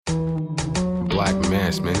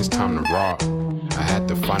mask, man, it's time to rock. I had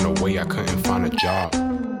to find a way, I couldn't find a job.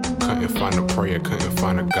 Couldn't find a prayer, couldn't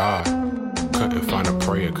find a God. Couldn't find a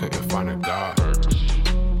prayer, couldn't find a God.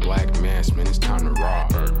 Black mask, man, it's time to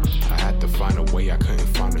rock. I had to find a way, I couldn't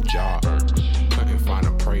find a job. Couldn't find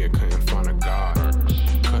a prayer, couldn't find a God.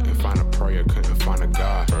 Couldn't find a prayer, couldn't find a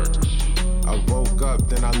God. I woke up,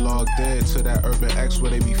 then I logged in to that Urban X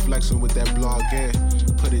where they be flexing with that blog in.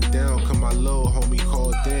 Put it down, cause my little homie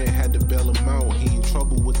called in. Had to bail him out, he in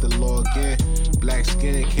trouble with the law again. Black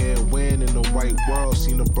skin can't win in the white world.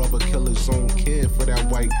 Seen a brother kill his own kid for that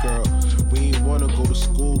white girl. We ain't wanna go to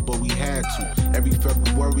school, but we had to. Every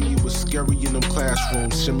February it was scary in them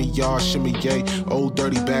classrooms. Shimmy y'all, shimmy yay. Old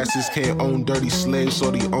dirty bastards can't own dirty slaves,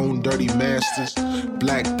 or they own dirty masters.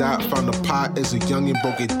 Black Dot found a pot as a youngin',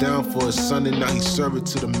 broke it down for his son, and now he serve it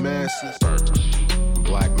to the masses.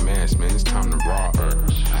 Black mask, man, it's time to rock.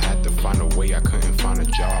 I had to find a way, I couldn't find a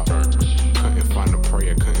job. Couldn't find a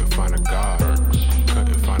prayer, couldn't find a God.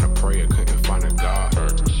 Couldn't find a prayer, couldn't find a God.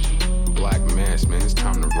 Black mask, man, it's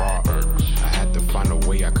time to rock. I had to find a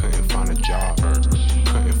way, I couldn't find a job.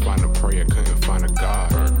 Couldn't find a prayer, couldn't find a God.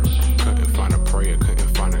 Couldn't find a prayer,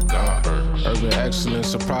 couldn't find a God. Urban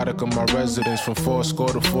excellence, a product of my residence. From 4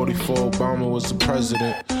 to 44, Obama was the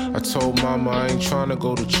president. I told mama I ain't tryna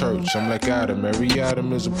go to church. I'm like Adam, every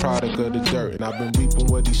Adam is a product of the dirt. And I've been reaping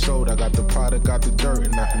what he sowed. I got the product out the dirt.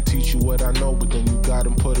 And I can teach you what I know, but then you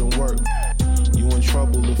gotta put in work. You in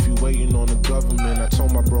trouble if you waiting on the government. I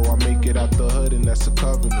told my bro I make it out the hood, and that's a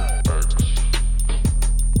covenant.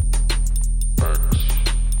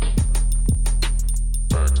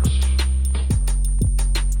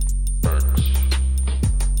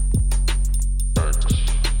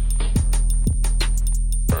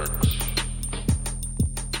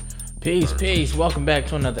 Peace. Welcome back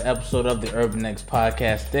to another episode of the Urban X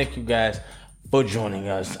Podcast. Thank you guys for joining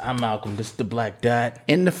us. I'm Malcolm. This is the Black Dot.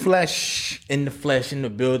 In the flesh. In the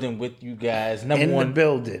building with you guys. Number in one the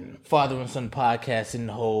building. Father and son podcast in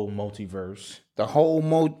the whole multiverse. The whole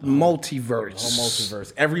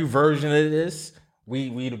multiverse. Every version of this,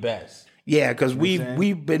 we the best. Yeah, because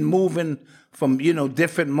we've been moving from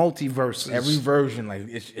different multiverses. Every version, like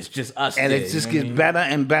it's just us. And it just gets better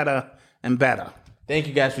and better and better. Thank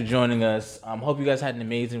you guys for joining us. Hope you guys had an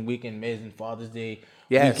amazing weekend, amazing Father's Day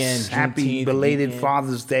yes, weekend. Happy belated weekend.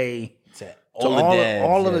 Father's Day to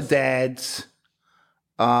all of the dads.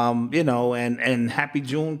 And happy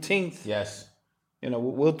Juneteenth. Yes.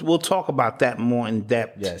 We'll talk about that more in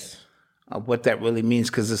depth. Yes. What that really means,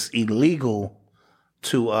 because it's illegal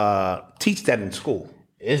to teach that in school.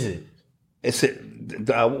 Is it?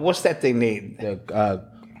 What's that thing named?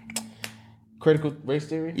 Critical race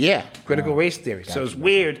theory? Yeah, critical race theory. So it's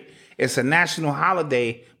weird. It's a national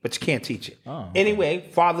holiday, but you can't teach it. Oh, okay. Anyway,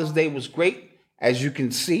 Father's Day was great, as you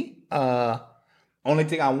can see. Only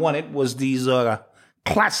thing I wanted was these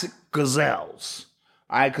classic gazelles.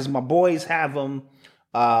 All right, because my boys have them.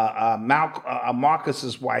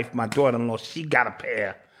 Marcus's wife, my daughter-in-law, she got a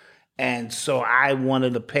pair. And so I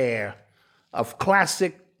wanted a pair of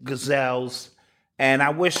classic gazelles. And I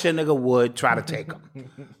wish a nigga would try to take them.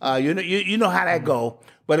 You know how that go.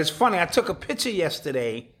 But it's funny. I took a picture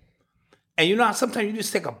yesterday, and you know how sometimes you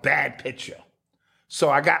just take a bad picture.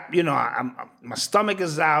 So I got, my stomach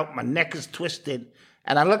is out, my neck is twisted,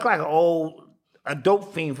 and I look like a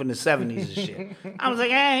dope fiend from the 70s and shit. I was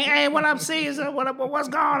like, hey, what up, Caesar? What's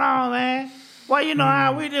going on, man? Well, you know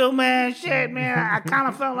how we do, man. Shit, man. I kind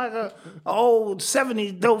of felt like a old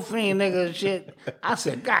 70s dope fiend nigga and shit. I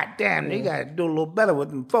said, God damn, you got to do a little better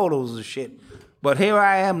with them photos and shit. But here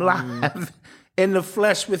I am live in the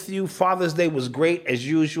flesh with you. Father's Day was great, as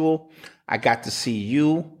usual. I got to see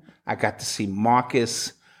you. I got to see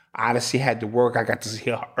Marcus. Odyssey had to work. I got to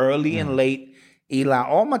see her early and late. Eli,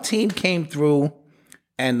 all my team came through.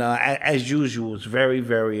 And as usual, it was very,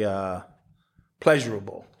 very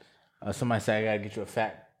pleasurable. Somebody said I gotta get you a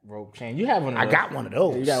fat rope chain. You have one of those. I got one of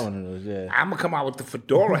those. You got one of those, yeah. I'm gonna come out with the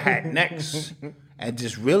fedora hat next and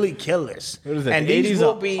just really kill this. What is that? And The these 80s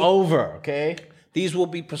will are be over, okay? These will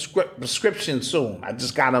be prescription soon. I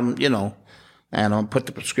just got them, and I'll put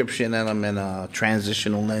the prescription in them and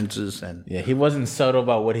transitional lenses. And yeah, he wasn't subtle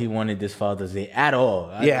about what he wanted this Father's Day at all.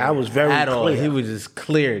 I was very clear. All. He was just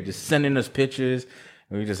clear, just sending us pictures.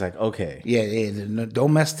 And we were just like, okay. Yeah,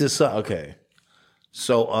 don't mess this up. Okay.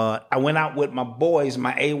 So I went out with my boys,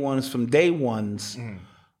 my A1s from Day Ones,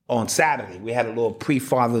 on Saturday. We had a little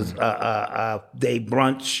pre-Father's Day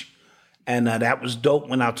brunch, and that was dope.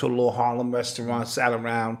 Went out to a little Harlem restaurant, sat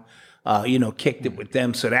around, kicked it with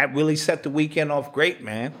them. So that really set the weekend off great,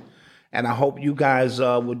 man. And I hope you guys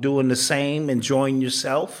were doing the same, enjoying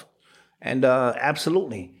yourself. And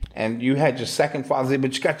absolutely. And you had your second Father's Day,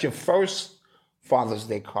 but you got your first Father's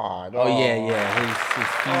Day card. Oh, yeah. His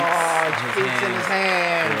feet. Feet's in his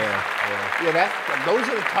hand. Yeah, those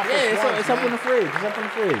are the toughest ones. It's up in the fridge. It's up in the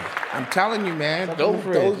fridge. I'm telling you, man. It's up in the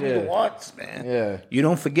fridge, Those are the ones, man. Yeah. You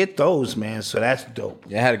don't forget those, man. So that's dope.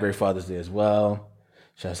 Yeah, I had a great Father's Day as well.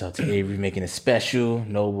 Shouts out to Avery making it special.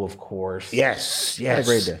 Noble, of course. Yes. Had a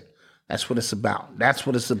great day. That's what it's about.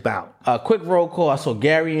 Quick roll call. I saw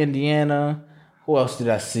Gary, Indiana. Who else did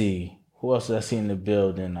I see? In the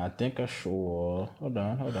building? I think I saw. Hold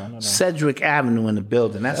on. Cedric Avenue in the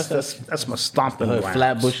building. That's my stomping ground.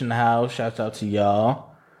 Flatbush in the house. Shouts out to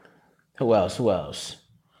y'all. Who else?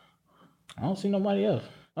 I don't see nobody else.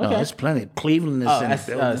 Okay. No, there's plenty. Cleveland is in the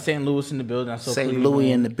building. St. Louis in the building. I saw St. Cleveland.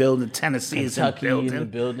 Louis in the building. Tennessee is Kentucky in in the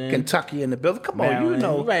building. Kentucky in the building. Come Maryland. on, you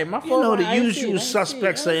know. Right, my you fault. know the I ain't usual see it.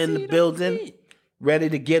 suspects are in the building, ready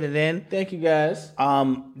to get it in. Thank you, guys.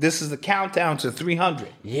 This is the countdown to 300.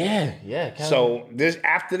 Yeah. So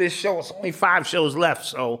after this show, it's only 5 shows left.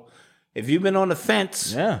 So if you've been on the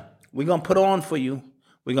fence, we're gonna put on for you.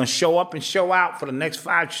 We're gonna show up and show out for the next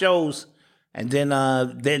 5 shows, and then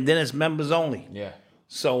it's members only. Yeah.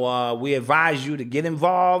 So we advise you to get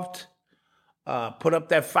involved. Put up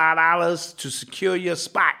that $5 to secure your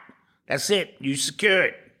spot. That's it. You secure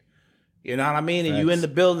it. You know what I mean? And you in the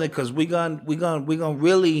building because we gonna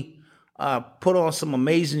really put on some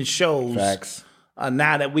amazing shows. Facts.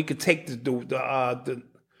 Now that we could take the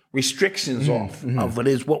restrictions off of it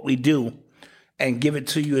is what we do, and give it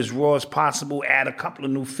to you as raw as possible. Add a couple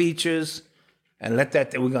of new features, and let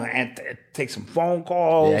that. We're gonna take some phone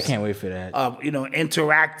calls. Yeah, I can't wait for that.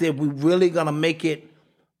 Interactive. We're really gonna make it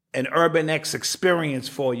an Urban X experience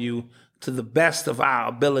for you to the best of our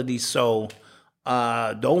ability. So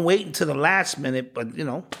don't wait until the last minute, but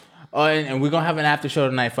Oh, and we're gonna have an after show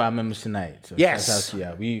tonight for our members tonight. So yes, shout out to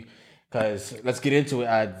y'all. Because let's get into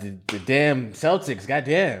it. The damn Celtics,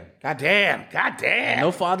 goddamn.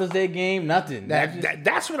 No Father's Day game, nothing.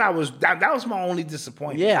 That's what I was. That was my only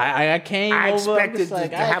disappointment. Yeah, I came. I over, expected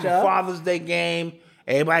to have a Father's Day game.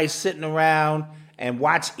 Everybody's sitting around and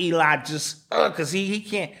watch Eli just because he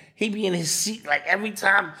can't. He be in his seat like every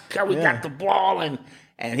time Curry got the ball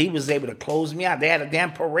and he was able to close me out. They had a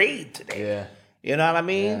damn parade today. Yeah, you know what I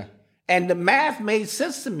mean. Yeah. And the math made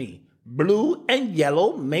sense to me. Blue and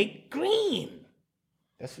yellow make green.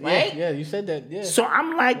 That's right. Yeah, you said that. Yeah. So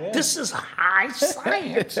I'm like, this is high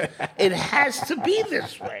science. It has to be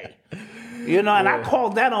this way. And I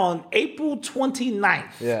called that on April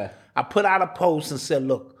 29th. Yeah. I put out a post and said,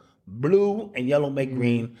 look, blue and yellow make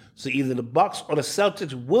green. So either the Bucks or the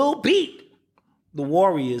Celtics will beat the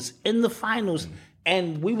Warriors in the finals.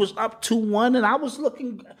 And we was up 2-1, and I was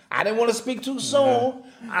looking. I didn't want to speak too soon.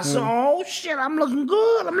 I said, "Oh shit, I'm looking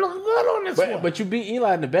good. I'm looking good on this one." But you beat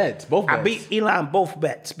Eli in the bets, both bets. I beat Eli in both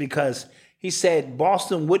bets because he said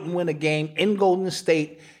Boston wouldn't win a game in Golden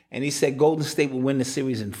State, and he said Golden State would win the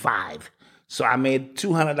series in 5. So I made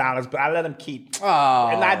 $200, but I let him keep. Oh.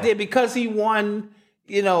 And I did because he won.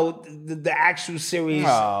 The actual series.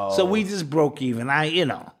 Oh. So we just broke even.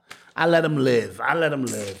 I let him live.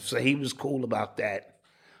 So he was cool about that.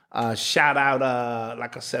 Shout out,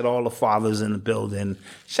 like I said, all the fathers in the building.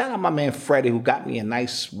 Shout out my man Freddie, who got me a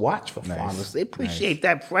nice watch for fathers. They appreciate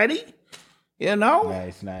that, Freddie.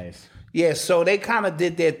 Nice. Yeah, so they kind of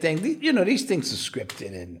did their thing. These things are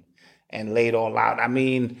scripted and laid all out. I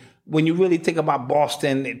mean, when you really think about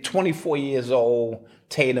Boston, 24 years old,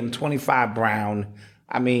 Tatum, 25 Brown.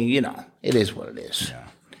 I mean, it is what it is. Yeah.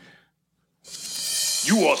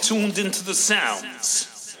 You are tuned into the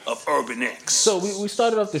sounds of Urban X. So we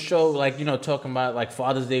started off the show talking about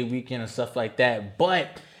Father's Day weekend and stuff like that,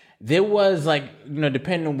 but there was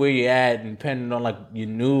depending on where you're at and depending on your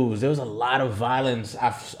news, there was a lot of violence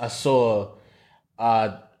I saw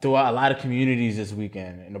throughout a lot of communities this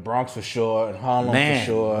weekend. In the Bronx for sure, in Harlem for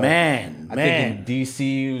sure. I think in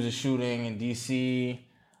DC there was a shooting in DC.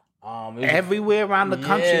 Everywhere around the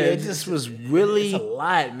country, it just was really... It's a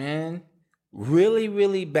lot, man. Really,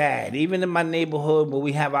 really bad. Even in my neighborhood where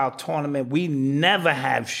we have our tournament, we never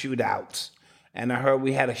have shootouts. And I heard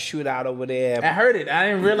we had a shootout over there. I heard it. I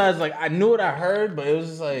didn't realize, I knew what I heard, but it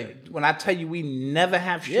was just when I tell you we never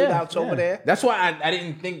have shootouts over there. That's why I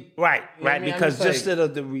didn't think. Right. Because just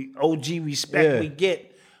the OG respect we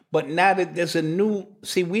get. But now that there's a new,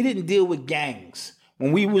 we didn't deal with gangs.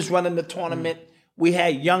 When we was running the tournament, we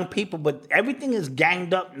had young people, but everything is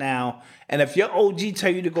ganged up now. And if your OG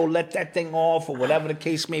tell you to go let that thing off or whatever the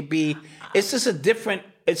case may be, it's just a different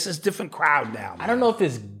crowd now. Man. I don't know if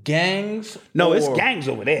it's gangs. No, it's gangs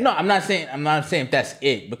over there. No, I'm not saying if that's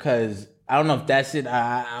it, because I don't know if that's it.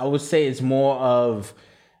 I would say it's more of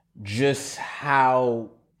just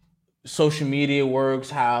how social media works,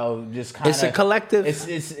 how just kind of It's a collective.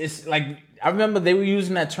 It's like I remember they were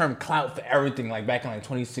using that term clout for everything, like back in like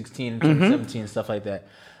 2016 and 2017 and stuff like that.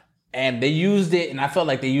 And they used it, and I felt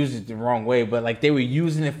like they used it the wrong way, but like they were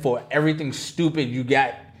using it for everything stupid you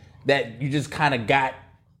got that you just kind of got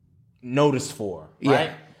noticed for, right?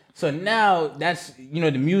 Yeah. So now that's,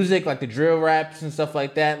 the music, like the drill raps and stuff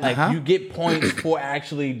like that, like you get points for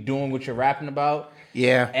actually doing what you're rapping about.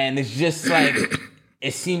 Yeah. And it's just like,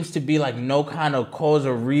 it seems to be like no kind of cause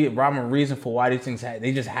or rhyme or reason for why these things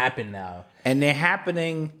they just happen now. And they're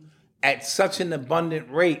happening at such an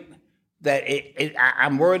abundant rate that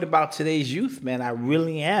I'm worried about today's youth, man. I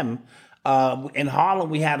really am. In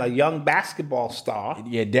Harlem, we had a young basketball star.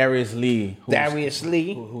 Yeah, Darius Lee.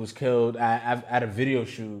 Who was killed at a video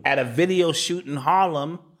shoot. At a video shoot in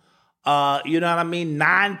Harlem. You know what I mean?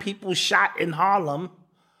 9 people shot in Harlem.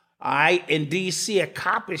 All right. In D.C., a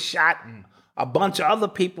cop is shot. A bunch of other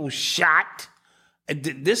people shot.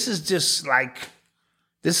 This is just like,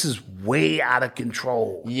 this is way out of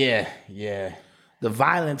control. Yeah. The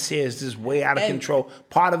violence here is just way out of control.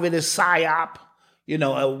 Part of it is PSYOP,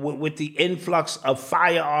 with the influx of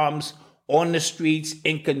firearms on the streets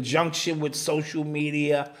in conjunction with social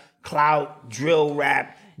media, clout, drill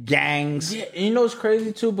rap, gangs. Yeah, and it's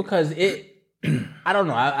crazy too because I don't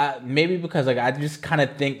know. I maybe because like I just kind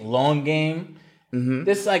of think long game.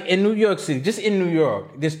 This like in New York City, just in New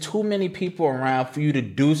York, there's too many people around for you to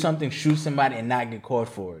do something, shoot somebody, and not get caught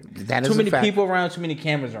for it. That is too a many fact. people around, too many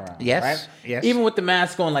cameras around. Yes, right? yes. Even with the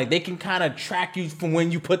mask on, like they can kind of track you from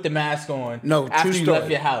when you put the mask on. No, after true you story.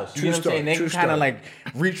 left your house. You True know what I'm saying? story. They True can kind of story.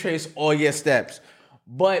 like retrace all your steps.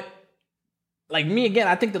 But like me again,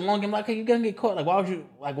 I think the long game, like, hey, you're gonna get caught. Like,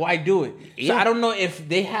 why do it? So Yeah. I don't know if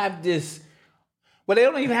they have this. Well, they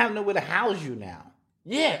don't even have nowhere to house you now.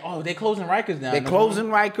 Yeah. Oh, they're closing Rikers now. They're closing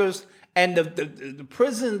Rikers, and the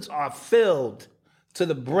prisons are filled to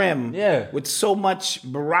the brim with so much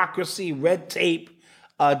bureaucracy, red tape,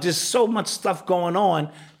 just so much stuff going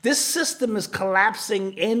on. This system is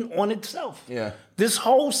collapsing in on itself. Yeah. This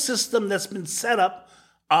whole system that's been set up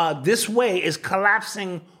this way is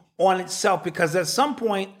collapsing on itself because at some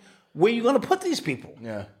point, where are you going to put these people?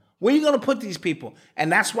 Yeah. Where are you going to put these people?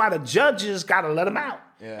 And that's why the judges got to let them out.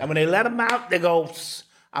 Yeah. And when they let them out, they go,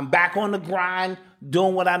 I'm back on the grind,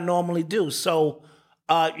 doing what I normally do. So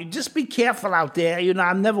you just be careful out there.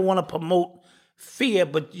 I never want to promote fear,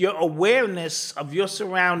 but your awareness of your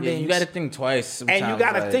surroundings. Yeah, you got to think twice sometimes. And you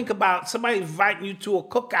got to think about somebody inviting you to a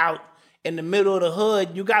cookout in the middle of the hood.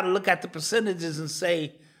 You got to look at the percentages and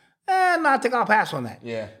say, no, I think I'll pass on that.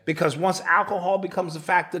 Yeah. Because once alcohol becomes a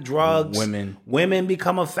factor, drugs, women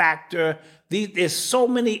become a factor. There's so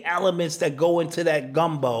many elements that go into that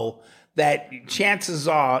gumbo that chances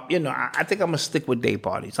are, I think I'm gonna stick with day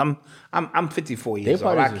parties. I'm 54 years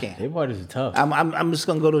old. I can't. Day parties are tough. I'm just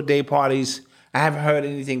gonna go to day parties. I haven't heard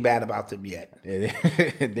anything bad about them yet.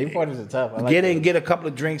 Day parties are tough. I like Get in, get a couple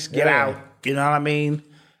of drinks, get out. You know what I mean?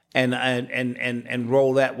 And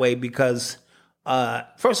roll that way because.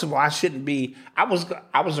 First of all, I shouldn't be. I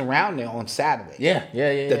was around there on Saturday. Yeah.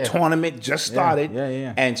 The tournament just started.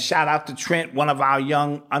 Yeah. And shout out to Trent, one of our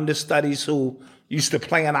young understudies who used to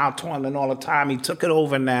play in our tournament all the time. He took it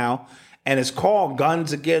over now, and it's called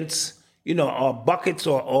Guns Against, or Buckets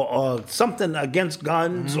or something against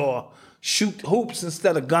guns or shoot hoops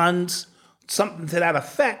instead of guns, something to that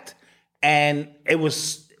effect. And it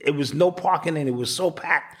was no parking, and it was so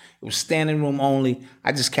packed. It was standing room only.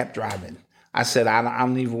 I just kept driving. I said, I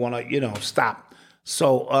don't even want to, stop.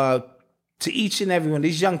 So to each and every one,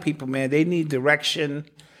 these young people, man, they need direction.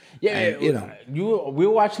 Yeah, and, we were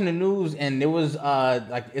watching the news, and there was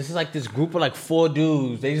it's like this group of like 4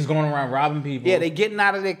 dudes. They just going around robbing people. Yeah, they getting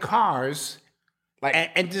out of their cars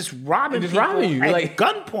and just robbing people at like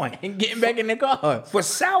gunpoint. And getting back in their car. For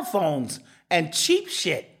cell phones and cheap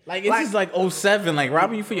shit. Like, this is like 07, like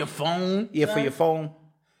robbing you for your phone. Yeah, for your phone.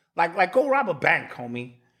 Like go rob a bank,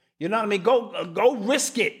 homie. You know what I mean? Go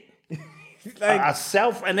risk it.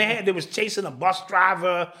 And they was chasing a bus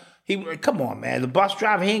driver. Come on, man. The bus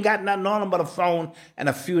driver, he ain't got nothing on him but a phone and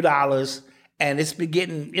a few dollars. And it's been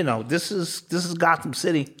getting, this is Gotham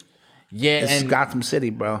City. Yeah, this is Gotham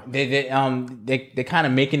City, bro. They kind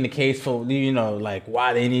of making the case for like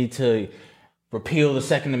why they need to repeal the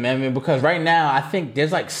Second Amendment, because right now I think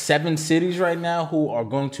there's like 7 cities right now who are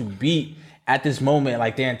going to beat at this moment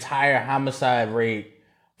like their entire homicide rate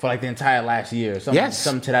for like the entire last year.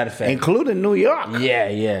 Something to that effect. Including New York.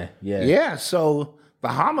 Yeah. Yeah, so the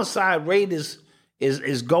homicide rate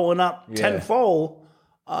is going up tenfold,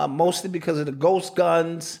 mostly because of the ghost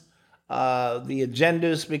guns, the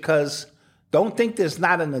agendas, because Don't think there's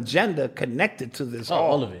not an agenda connected to this.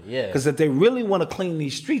 all of it, yeah. Because if they really want to clean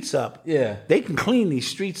these streets up, Yeah. they can clean these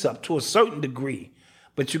streets up to a certain degree.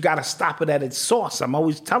 But you got to stop it at its source. I'm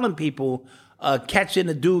always telling people, catching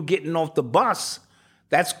a dude getting off the bus,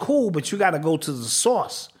 that's cool, but you got to go to the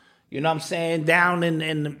source. You know what I'm saying? Down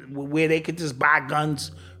in where they could just buy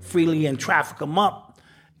guns freely and traffic them up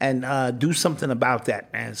and do something about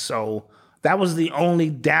that, man. So that was the only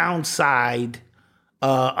downside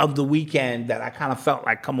of the weekend that I kind of felt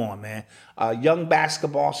like, come on, man. Young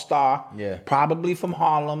basketball star, Yeah. probably from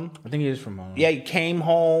Harlem. I think he is from Harlem. Yeah, he came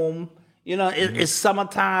home. You know, it's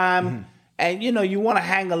summertime, and you know you want to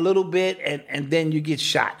hang a little bit, and then you get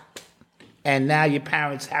shot, and now your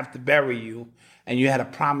parents have to bury you, and you had a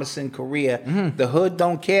promising career. The hood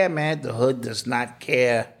don't care, man. The hood does not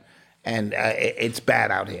care, and it's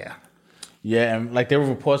bad out here. Yeah, and like there were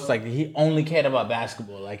reports like he only cared about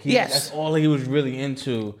basketball. Like Yes. that's all he was really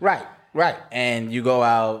into. Right. And you go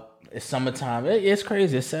out, it's summertime. It's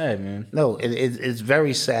crazy. It's sad, man. No, it's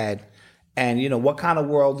very sad, and you know what kind of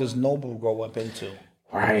world does Noble grow up into?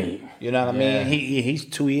 Right. You know what I Yeah. mean? He's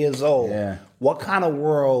 2 years old. Yeah. What kind of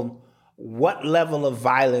world, what level of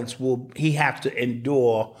violence will he have to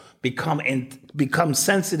endure, become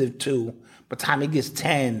sensitive to by the time he gets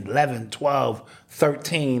 10, 11, 12,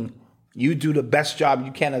 13? You do the best job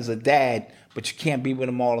you can as a dad, but you can't be with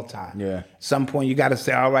him all the time. Yeah. At some point, you got to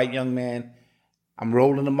say, all right, young man, I'm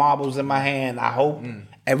rolling the marbles in my hand. I hope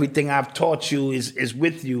everything I've taught you is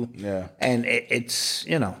with you. Yeah. And it's,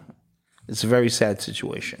 you know, it's a very sad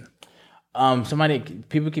situation.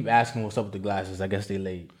 People keep asking what's up with the glasses. I guess they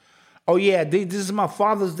late. Oh, yeah, this is my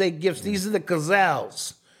Father's Day gifts. These are the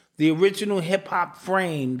Gazelles, the original hip-hop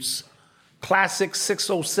frames, classic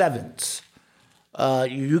 607s.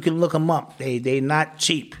 You can look them up. They're not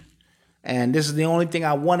cheap. And this is the only thing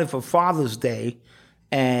I wanted for Father's Day.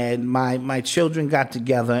 And my children got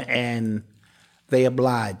together and they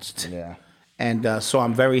obliged. Yeah. And so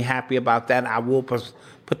I'm very happy about that. I will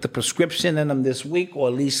put the prescription in them this week, or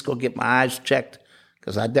at least go get my eyes checked,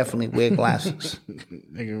 because I definitely wear glasses.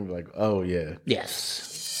 Nigga be like, oh yeah.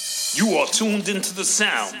 Yes. You are tuned into the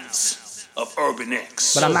sounds of Urban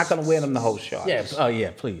X. But I'm not going to wear them the whole show. Yeah. Oh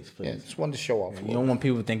yeah. Please. Yeah, just wanted to show off. You don't want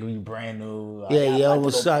people thinking you brand new. Yeah, I'm all of about a to go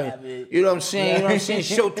sudden, private. you know what I'm saying? You know what I'm saying?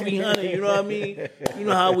 Show 300, you know what I mean? You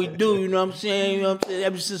know how we do, you know what I'm saying? You know what I'm saying?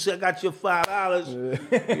 Ever since I got your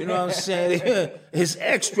 $5, you know what I'm saying? It's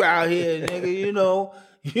extra out here, nigga,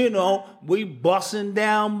 you know, we busting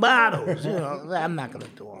down bottles. You know, I'm not gonna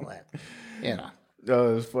do all that. You know.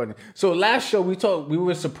 Oh, it's funny. So last show we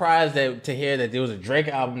were surprised to hear that there was a Drake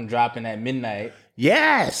album dropping at midnight.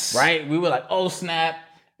 Yes. Right? We were like, oh snap.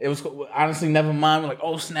 It was honestly never mind. We're like,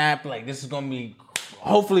 oh snap, like this is gonna be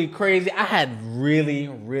hopefully crazy. I had really,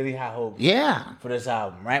 really high hopes Yeah. for this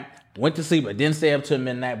album, right? Went to sleep, I didn't stay up till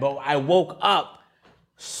midnight, but I woke up,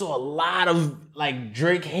 saw a lot of like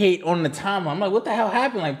Drake hate on the timeline. I'm like, what the hell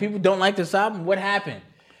happened? Like people don't like this album? What happened?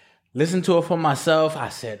 Listened to it for myself. I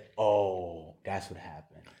said, oh, that's what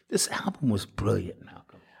happened. This album was brilliant,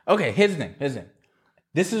 Malcolm. Okay, here's the thing.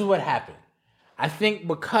 This is what happened. I think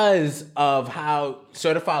because of how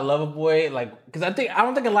Certified Lover Boy, like, because I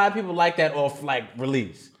don't think a lot of people like that off like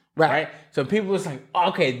release, right? So people was like,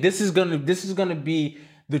 okay, this is gonna be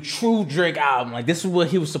the true Drake album. Like, this is what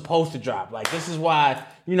he was supposed to drop. Like, this is why,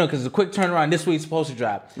 because it's a quick turnaround. This is what he's supposed to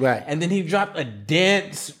drop, Right? And then he dropped a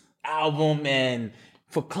dance album and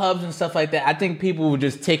for clubs and stuff like that. I think people were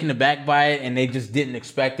just taken aback by it and they just didn't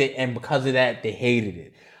expect it, and because of that, they hated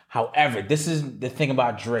it. However, this is the thing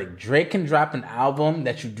about Drake. Drake can drop an album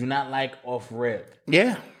that you do not like off rip.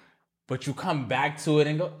 Yeah. But you come back to it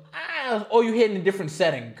and go, or you hear it in a different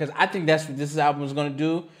setting. Because I think that's what this album is going to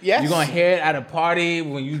do. Yes. You're going to hear it at a party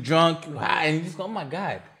when you drunk, you high, and you just go, oh my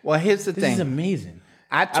God. Well, here's the This thing. is amazing.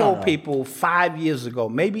 I don't told know. people 5 years ago,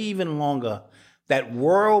 maybe even longer, that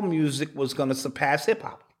world music was going to surpass hip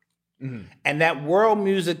hop. Mm-hmm. And that world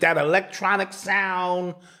music, that electronic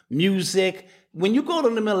sound music, when you go to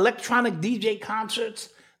them electronic DJ concerts,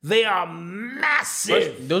 they are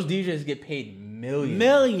massive. Those DJs get paid millions.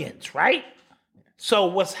 Millions, right? So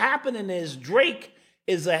what's happening is Drake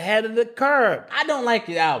is ahead of the curve. I don't like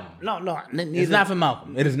the album. No, neither, It's not for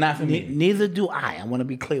Malcolm. It is not for me. Neither do I. I want to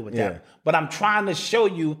be clear with Yeah. that. But I'm trying to show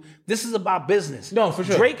you this is about business. No, for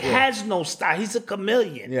sure. Drake Yeah. has no style. He's a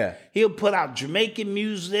chameleon. Yeah. He'll put out Jamaican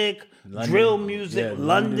music, drill music, Yeah, London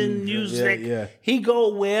London, music. yeah. He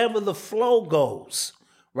go wherever the flow goes,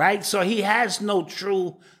 right? So he has no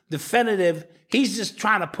true definitive. He's just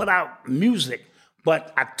trying to put out music.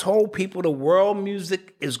 But I told people the world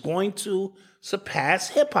music is going to surpass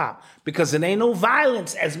hip hop because it ain't no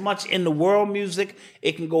violence as much in the world music.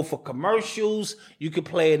 It can go for commercials. You can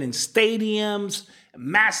play it in stadiums,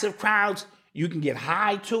 massive crowds. You can get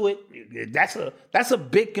high to it. That's a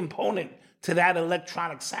big component to that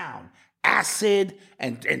electronic sound. Acid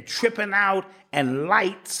and tripping out and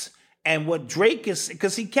lights. And what Drake is,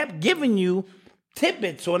 because he kept giving you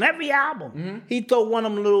tidbits on every album. He throw one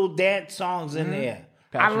of them little dance songs in there.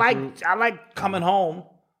 I like Coming Home.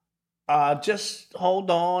 Just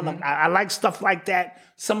hold on. I like stuff like that.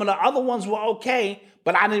 Some of the other ones were okay,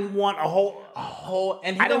 but I didn't want a whole.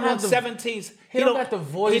 And I didn't want 17s. He don't got the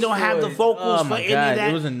voice. He don't have the vocals for any of that.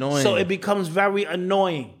 It was annoying. So it becomes very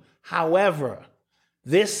annoying. However,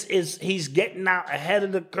 he's getting out ahead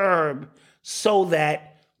of the curve so that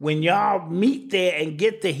when y'all meet there and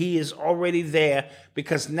get there, he is already there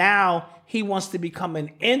because now he wants to become an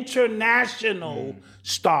international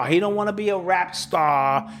star. He don't want to be a rap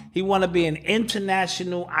star. He want to be an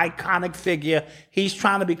international iconic figure. He's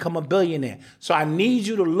trying to become a billionaire. So I need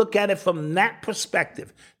you to look at it from that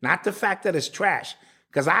perspective, not the fact that it's trash.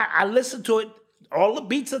 Because I listen to it, all the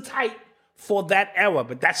beats are tight for that era,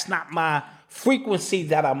 but that's not my frequency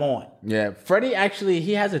that I'm on. Yeah, Freddie actually,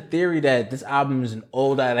 he has a theory that this album is an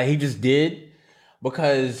old album that he just did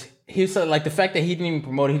because he said like the fact that he didn't even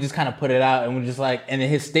promote it, he just kind of put it out and was just like, and then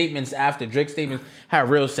his statements after Drake's statements had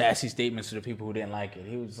real sassy statements to the people who didn't like it.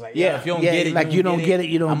 He was like, if you don't get it, like you don't get it,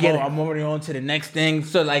 you don't get it. I'm already on to the next thing.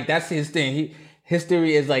 So like that's his thing. His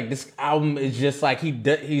theory is like this album is just like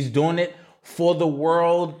he's doing it for the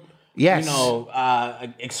world. Yes,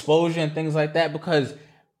 exposure and things like that because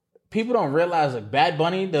people don't realize like Bad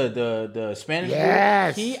Bunny, the Spanish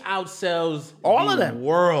group, he outsells all the of them.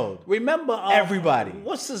 World. Remember everybody.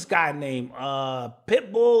 What's this guy named?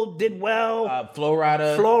 Pitbull did well. Flo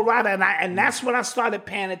Rida, and that's when I started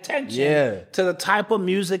paying attention to the type of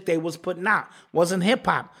music they was putting out. Wasn't hip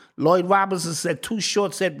hop. Lloyd Robinson said, Too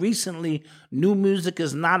Short said recently, new music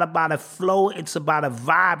is not about a flow, it's about a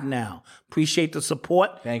vibe now. Appreciate the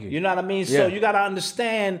support. Thank you. You know what I mean? Yeah. So you got to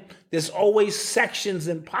understand there's always sections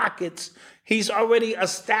and pockets. He's already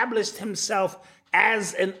established himself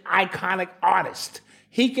as an iconic artist.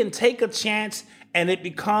 He can take a chance and it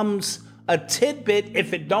becomes a tidbit.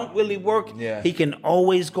 If it don't really work, he can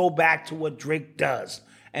always go back to what Drake does.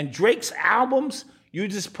 And Drake's albums,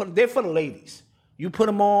 they're for the ladies. You put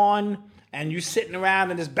them on, and you're sitting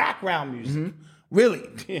around in this background music.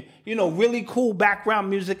 Really, really cool background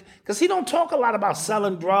music. Because he don't talk a lot about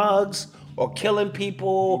selling drugs or killing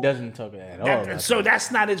people. He doesn't talk at all. So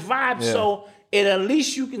that's not his vibe. Yeah. So at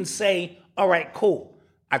least you can say, all right, cool.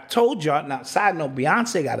 I told y'all. Now, side note,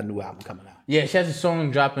 Beyonce got a new album coming out. Yeah, she has a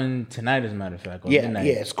song dropping tonight, as a matter of fact. Midnight.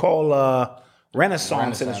 It's called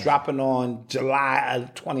Renaissance, and it's dropping on July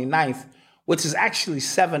 29th, which is actually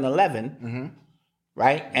 7/11.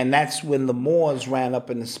 Right? And that's when the Moors ran up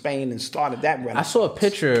into Spain and started that renaissance. I saw a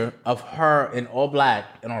picture of her in all black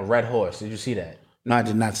and on a red horse. Did you see that? No, I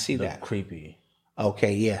did not see that. Creepy.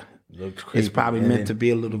 Okay, yeah. It's probably meant to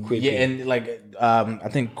be a little creepy. Yeah, and like I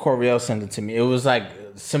think Coriel sent it to me. It was like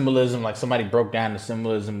symbolism, like somebody broke down the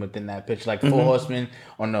symbolism within that picture. Like 4 horsemen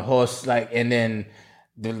on the horse, like, and then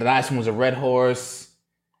the last one was a red horse.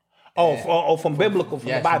 From biblical, from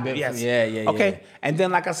the Bible. Yes. Yeah. Okay. And then,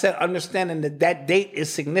 like I said, understanding that date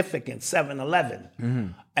is significant,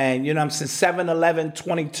 7/11. And, you know what I'm saying,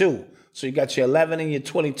 7/11/22. So you got your 11 and your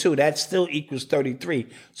 22. That still equals 33.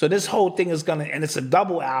 So this whole thing is and it's a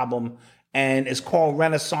double album, and it's called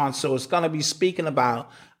Renaissance. So it's going to be speaking about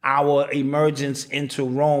our emergence into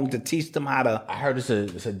Rome to teach them how to... I heard it's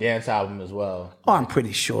a dance album as well. Oh, I'm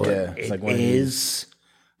pretty sure it is.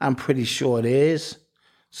 I'm pretty sure it is.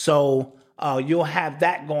 So you'll have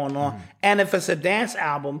that going on. And if it's a dance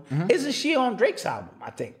album, isn't she on Drake's album? I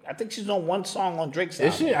think she's on one song on Drake's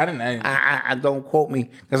album. Is she? I didn't know. I don't quote me,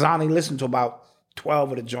 because I only listened to about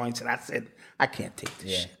 12 of the joints, and I said, I can't take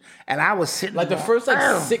this shit. And I was sitting like the first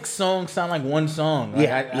 6 songs sound like one song. Like,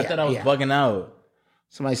 I thought I was bugging out.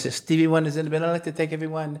 Somebody said, Stevie Wonder's in the middle. I'd like to thank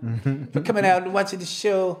everyone for coming out and watching the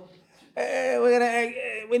show.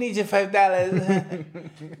 We need your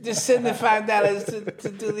 $5. Just send the $5 to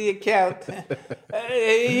do the account.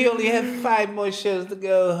 You only have 5 more shows to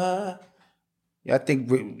go, huh? Y'all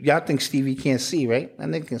think Stevie can't see, right? That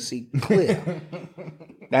nigga can see clear.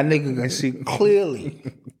 That nigga can see clearly.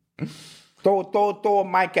 Throw a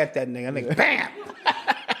mic at that nigga. Bam!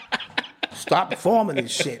 Stop performing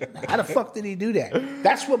this shit. How the fuck did he do that?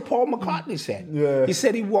 That's what Paul McCartney said. Yeah. He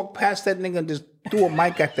said he walked past that nigga and just threw a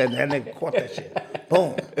mic at that nigga, caught that shit.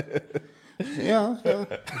 Boom. Yeah.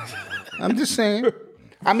 I'm just saying.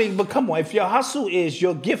 I mean, but come on, if your hustle is,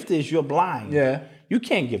 your gift is, you're blind. Yeah. You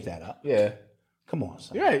can't give that up. Yeah. Come on,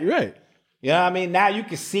 son. You're right. You're right. You know what I mean? Now you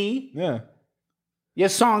can see. Yeah. Your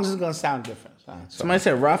songs is going to sound different. Son. So, Somebody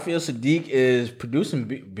said Raphael Sadiq is producing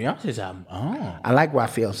Beyonce's album. Oh, I like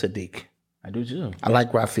Raphael Sadiq. I do too. I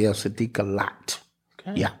like Raphael Sadiq a lot.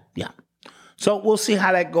 Okay. Yeah. So we'll see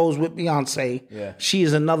how that goes with Beyonce. Yeah. She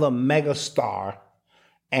is another mega star.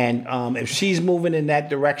 And if she's moving in that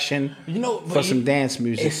direction for some dance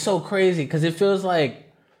music. It's so crazy because it feels like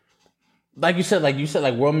you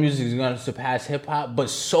said, world music is going to surpass hip hop, but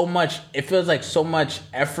it feels like so much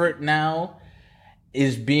effort now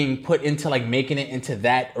is being put into like making it into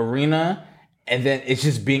that arena, and then it's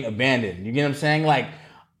just being abandoned. You get what I'm saying? Like,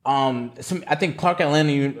 I think Clark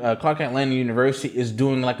Atlanta University is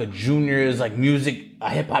doing like a juniors like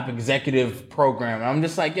hip hop executive program. And I'm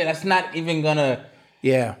just like, that's not even gonna.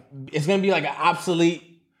 Yeah, it's gonna be like an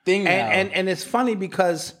obsolete thing now. And it's funny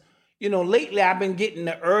because lately I've been getting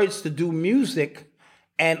the urge to do music,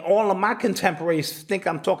 and all of my contemporaries think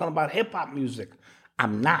I'm talking about hip hop music.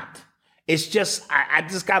 I'm not. It's just I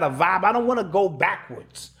just got a vibe. I don't want to go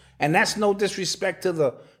backwards, and that's no disrespect to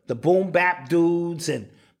the boom bap dudes, and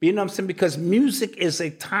you know what I'm saying, because music is a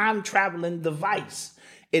time traveling device.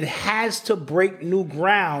 It has to break new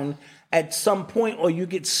ground at some point, or you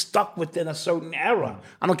get stuck within a certain era.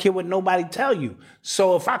 I don't care what nobody tell you.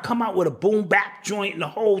 So if I come out with a boom bap joint and the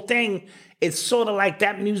whole thing, it's sort of like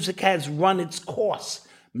that music has run its course.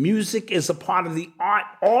 Music is a part of the art.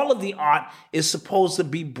 All of the art is supposed to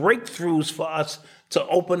be breakthroughs for us to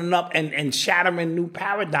opening up and shattering new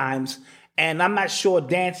paradigms. And I'm not sure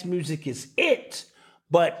dance music is it,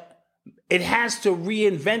 but it has to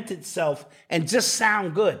reinvent itself and just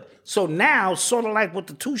sound good. So now, sort of like what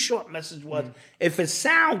the Too Short message was, if it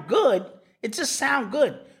sound good, it just sound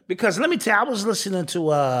good. Because let me tell you, I was listening to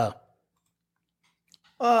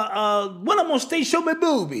when I'm on stage, show me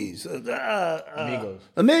boobies.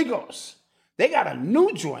 Amigos. They got a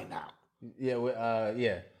new joint out.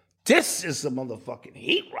 Yeah. This is a motherfucking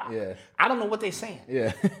heat rock. Yeah. I don't know what they're saying.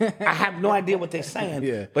 Yeah. I have no idea what they're saying.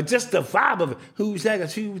 Yeah. But just the vibe of it. Who's that?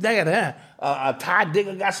 Ty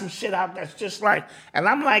Digger got some shit out that's just like, and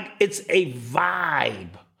I'm like, it's a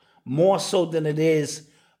vibe more so than it is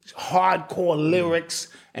hardcore lyrics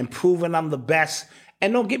and proving I'm the best.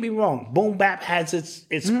 And don't get me wrong, boom bap has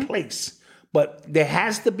its place, but there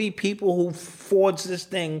has to be people who forge this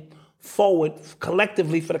thing forward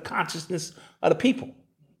collectively for the consciousness of the people.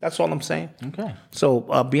 That's all I'm saying. Okay. So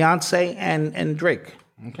Beyonce and Drake.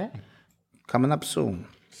 Okay. Coming up soon.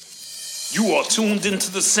 You are tuned into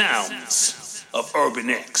the sounds of Urban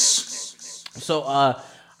X. So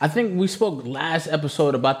I think we spoke last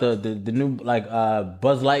episode about the new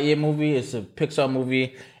Buzz Lightyear movie. It's a Pixar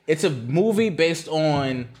movie. It's a movie based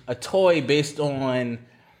on a toy based on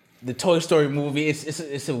the Toy Story movie.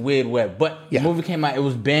 It's a weird web. But the movie came out. It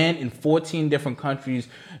was banned in 14 different countries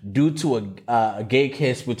due to a gay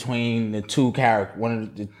kiss between one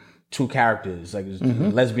of the two characters, like a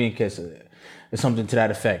lesbian kiss or something to that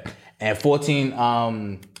effect. And 14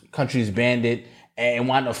 countries banned it, and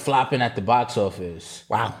wound up flopping at the box office.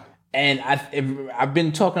 Wow. And I've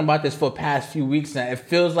been talking about this for the past few weeks now. It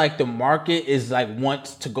feels like the market is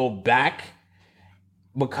wants to go back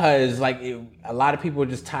because a lot of people are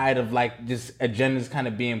just tired of just agendas kind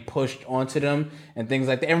of being pushed onto them and things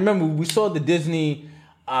like that. And remember, we saw the Disney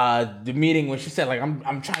the meeting when she said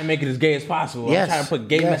I'm trying to make it as gay as possible. Yes. I'm trying to put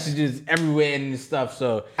gay messages everywhere and stuff.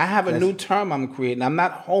 So I have a new term I'm creating. I'm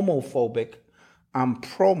not homophobic. I'm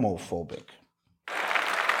promophobic.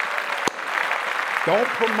 Don't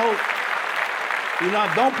promote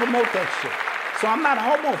that shit. So I'm not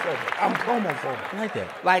homophobic. I'm promophobic. I like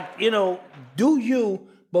that. Do you?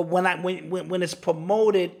 But when it's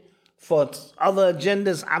promoted for other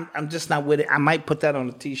agendas, I'm just not with it. I might put that on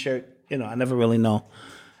a T-shirt. I never really know.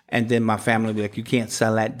 And then my family will be like, "You can't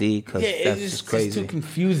sell that, D, because that's just crazy." It's too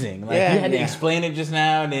confusing. You had to explain it just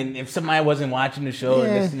now, and then if somebody wasn't watching the show or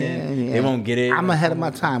listening, they won't get it. I'm ahead of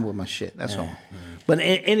my time with my shit. That's all. But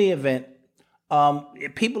in any event,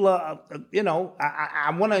 people are,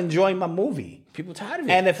 I want to enjoy my movie. People tired of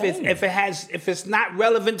it. And if it's not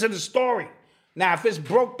relevant to the story, now if it's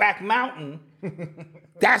Brokeback Mountain,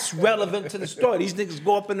 that's relevant to the story. These niggas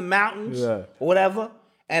go up in the mountains or whatever,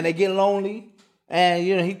 and they get lonely, and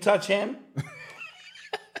he touch him.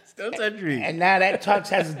 Still touch me. And now that touch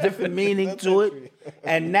has a different meaning to it.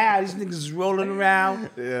 And now these niggas is rolling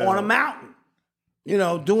around on a mountain,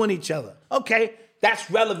 doing each other. Okay, that's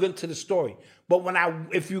relevant to the story. But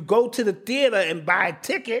if you go to the theater and buy a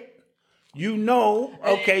ticket, You know,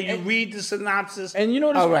 okay, you read the synopsis. And you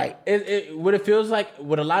know, all right. What it feels like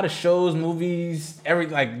with a lot of shows, movies,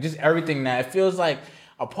 just everything now, it feels like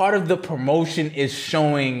a part of the promotion is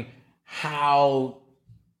showing how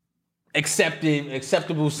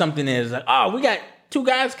acceptable something is. Like, oh, we got 2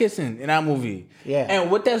 guys kissing in our movie. Yeah. And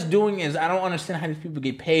what that's doing is, I don't understand how these people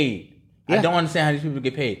get paid. Yeah. I don't understand how these people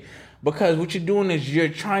get paid. Because what you're doing is you're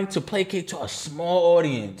trying to placate to a small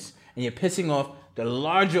audience, and you're pissing off the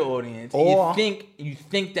larger audience. Or you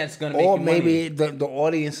think that's gonna make you money. Or maybe the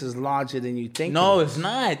audience is larger than you think. No, it's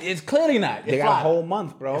not. It's clearly not. They got a whole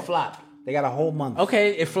month, bro. It flopped. They got a whole month.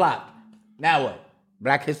 Okay, it flopped. Now what?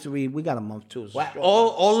 Black History, we got a month too.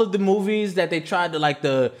 All of the movies that they tried to, like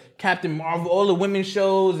the Captain Marvel, all the women's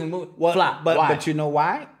shows and flop. But you know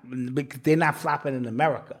why? Because they're not flopping in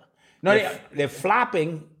America. No, they're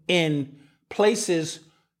flopping in places,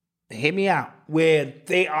 hear me out, where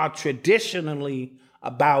they are traditionally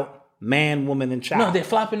about man, woman, and child. No, they're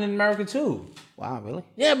flopping in America too. Wow, really?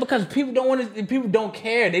 Yeah, because people don't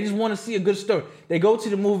care. They just want to see a good story. They go to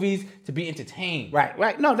the movies to be entertained.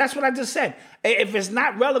 Right. No, that's what I just said. If it's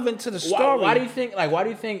not relevant to the story, why do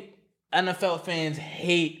you think NFL fans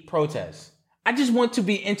hate protests? I just want to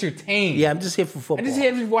be entertained. Yeah, I'm just here for football. I just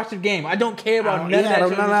here to watch the game. I don't care about none of that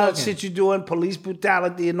none of that shit you're doing, police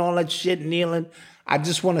brutality and all that shit, kneeling. I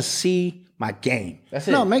just want to see my game. That's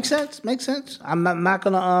it. No, makes sense. I'm not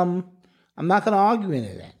gonna argue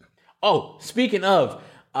any of that. Oh, speaking of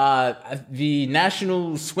the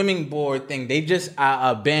National Swimming Board thing, they just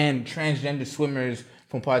banned transgender swimmers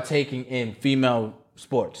from partaking in female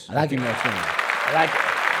sports. I like female swimming. I like it.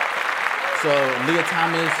 So Leah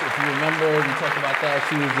Thomas, if you remember, we talked about that.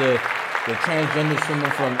 She was the transgender swimmer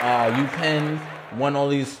from UPenn, won all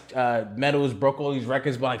these medals, broke all these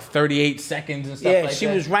records by like 38 seconds and stuff like that. Yeah, she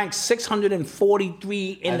was ranked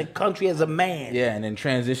 643 in the country as a man. Yeah, and then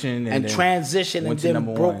transitioned. And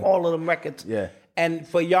then broke all of them records. Yeah. And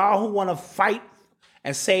for y'all who want to fight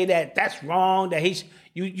and say that that's wrong, that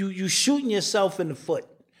you shooting yourself in the foot.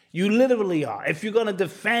 You literally are. If you're going to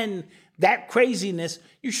defend that craziness,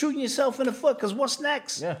 you're shooting yourself in the foot, because what's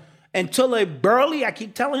next? Yeah. Until I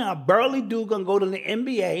keep telling her, a burly dude gonna go to the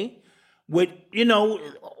NBA with,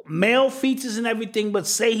 male features and everything, but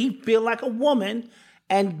say he feel like a woman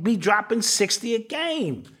and be dropping 60 a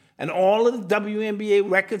game. And all of the WNBA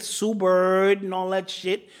records, Sue Bird and all that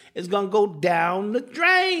shit is gonna go down the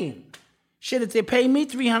drain. Shit, if they pay me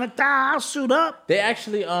 $300,000, I'll suit up. They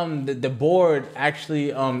actually, the board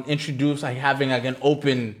actually introduced like having like an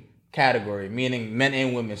open category, meaning men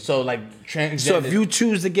and women. So like transgender. So if you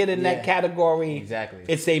choose to get in that category, exactly,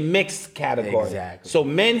 it's a mixed category. Exactly. So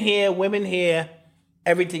men here, women here,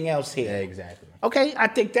 everything else here. Yeah, exactly. Okay, I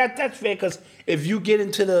think that's fair, because if you get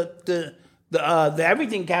into the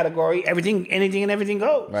everything category, anything and everything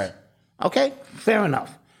goes. Right. Okay, fair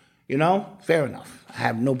enough. Fair enough. I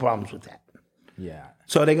have no problems with that. Yeah.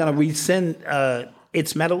 So they're gonna rescind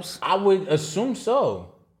its medals? I would assume so.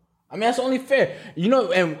 I mean, that's only fair.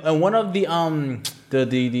 And one of the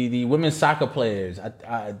women's soccer players,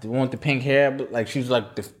 the one with the pink hair, like she was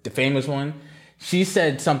like the famous one. She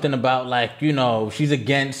said something about like, she's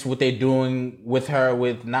against what they're doing with her,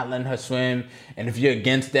 with not letting her swim. And if you're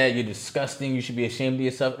against that, you're disgusting. You should be ashamed of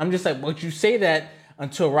yourself. I'm just like, but you say that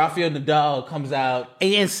until Rafael Nadal comes out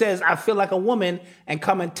and says, I feel like a woman, and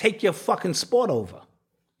come and take your fucking sport over.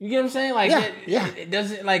 You get what I'm saying? Like, it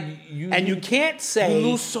doesn't, like, you... And you can't say... You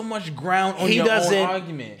lose so much ground on your own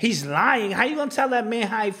argument. He's lying. How you going to tell that man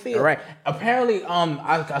how he feels? All right. Apparently,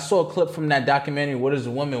 I saw a clip from that documentary, What is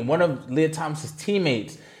a Woman? One of Leah Thomas's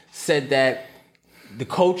teammates said that the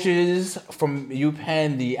coaches from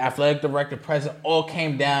UPenn, the athletic director, president, all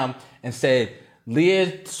came down and said,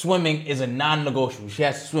 Leah swimming is a non-negotiable. She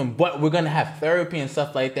has to swim. But we're going to have therapy and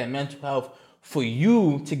stuff like that, mental health, for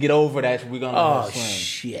you to get over that. We're going to let her swim.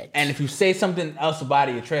 Shit. And if you say something else about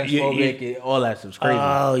it, you're transphobic, all that stuff's crazy.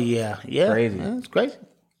 Oh, yeah. Yeah. Crazy. Yeah, it's crazy.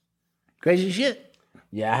 Crazy shit.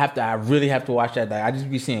 Yeah, I really have to watch that. I just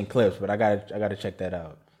be seeing clips, but I gotta check that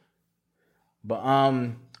out. But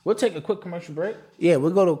we'll take a quick commercial break. Yeah,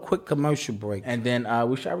 we'll go to a quick commercial break. And then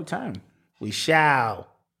we shall return. We shall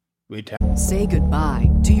return. Say goodbye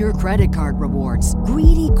to your credit card rewards.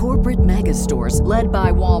 Greedy corporate mega stores, led by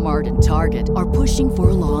Walmart and Target, are pushing for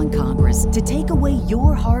a law in Congress to take away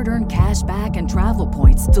your hard-earned cash back and travel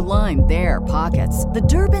points to line their pockets. The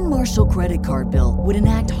Durbin-Marshall credit card bill would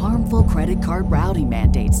enact harmful credit card routing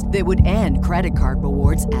mandates that would end credit card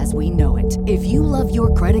rewards as we know it. If you love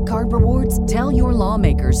your credit card rewards, tell your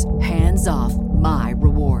lawmakers, hands off my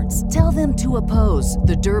rewards. Tell them to oppose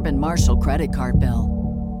the Durbin-Marshall credit card bill.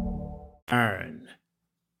 Earn.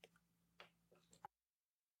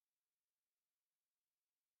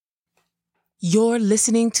 You're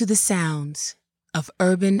listening to the sounds of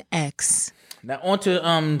Urban X. Now on to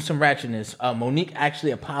some ratchetness. Monique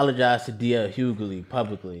actually apologized to D.L. Hughley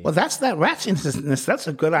publicly. Well, that's that ratchetness. That's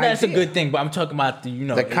a good idea. That's a good thing, but I'm talking about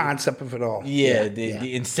the concept of it all.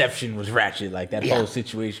 The inception was ratchet. Like that whole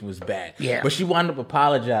situation was bad. Yeah. But she wound up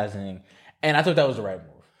apologizing, and I thought that was the right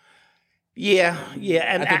move. Yeah,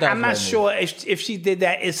 and I'm not sure if she did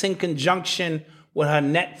that. It's in conjunction with her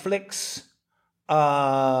Netflix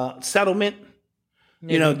settlement.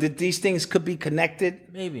 Maybe. You know, that these things could be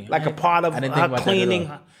connected. Maybe. Like a part of her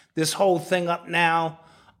cleaning this whole thing up now.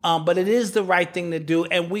 But it is the right thing to do.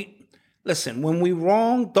 And listen, when we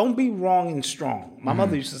wrong, don't be wrong and strong. My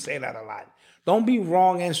mother used to say that a lot. Don't be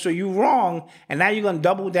wrong and strong. You're wrong, and now you're going to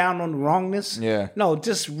double down on the wrongness? Yeah. No,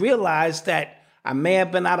 just realize that I may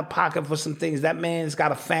have been out of pocket for some things. That man's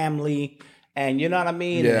got a family, and you know what I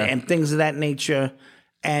mean? Yeah. And things of that nature.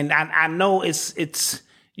 And I know it's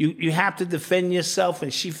you have to defend yourself,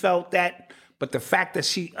 and she felt that. But the fact that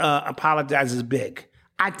she apologized is big.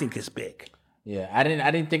 I think it's big. Yeah, I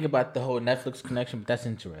didn't think about the whole Netflix connection, but that's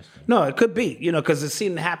interesting. No, it could be, because it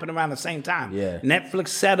seemed to happen around the same time. Yeah. Netflix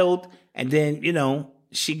settled, and then,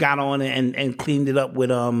 she got on and cleaned it up with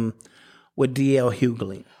D.L.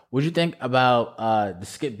 Hughley. What'd you think about the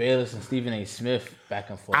Skip Bayless and Stephen A. Smith back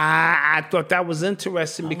and forth? I thought that was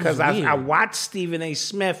interesting because I watched Stephen A.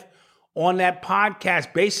 Smith on that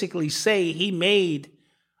podcast basically say he made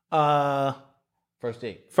First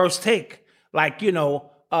Take. Like,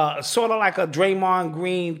 sort of like a Draymond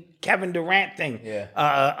Green, Kevin Durant thing.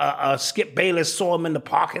 Yeah. Skip Bayless saw him in the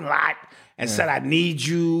parking lot and said, I need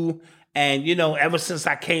you. And, ever since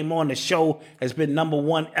I came on, the show has been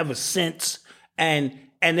 #1 ever since. And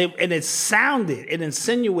it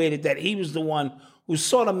insinuated that he was the one who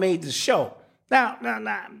sort of made the show. Now,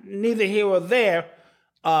 neither here or there.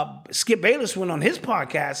 Skip Bayless went on his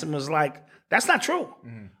podcast and was like, that's not true.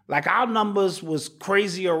 Mm-hmm. Like, our numbers was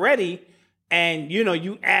crazy already. And,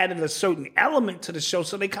 you added a certain element to the show.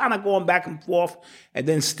 So they kind of going back and forth. And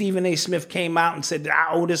then Stephen A. Smith came out and said, I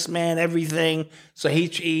owe this man everything. So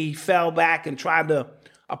he fell back and tried to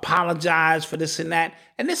apologize for this and that.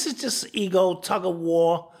 And this is just ego, tug of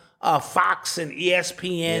war, Fox and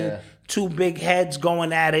ESPN, two big heads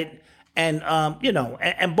going at it. And,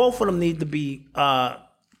 and both of them need to be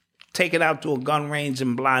taken out to a gun range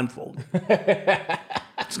and blindfolded.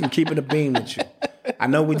 Just gonna keep it a beam with you. I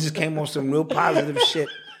know we just came on some real positive shit,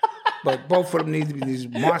 but both of them need to be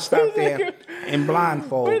marched out there in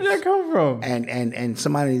blindfolds. Where did that come from? And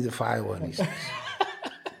somebody needs to fire one of these things.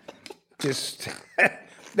 Just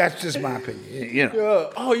that's just my opinion.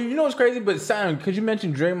 Oh, you know what's crazy? But Simon, because you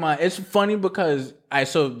mentioned Draymond, it's funny because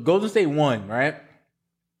so Golden State won, right?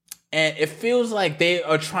 And it feels like they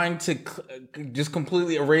are trying to just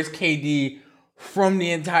completely erase KD from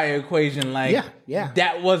the entire equation. Like,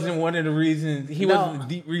 that wasn't one of the reasons. He wasn't the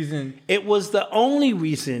deep reason. It was the only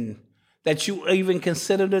reason that you even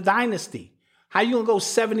considered a dynasty. How you gonna go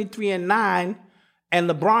 73-9 and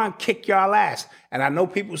LeBron kick y'all ass? And I know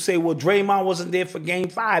people say, well, Draymond wasn't there for Game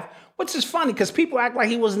 5, which is funny because people act like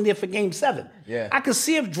he wasn't there for Game 7. Yeah. I could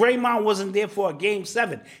see if Draymond wasn't there for a Game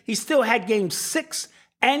 7. He still had Game 6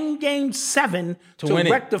 and Game 7 to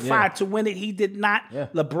rectify, to win it. He did not. Yeah.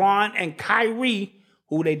 LeBron and Kyrie,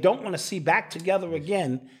 who they don't want to see back together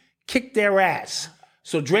again, kicked their ass.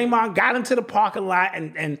 So Draymond got into the parking lot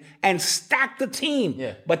and stacked the team.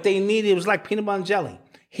 Yeah. But it was like peanut butter and jelly.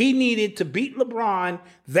 He needed to beat LeBron.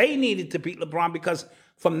 They needed to beat LeBron because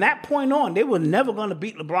from that point on, they were never going to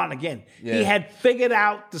beat LeBron again. Yeah. He had figured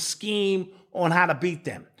out the scheme on how to beat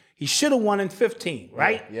them. He should have won in 15,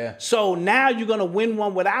 right? Yeah. So now you're going to win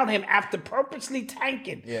one without him after purposely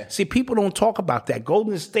tanking. Yeah. See, people don't talk about that.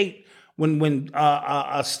 Golden State, when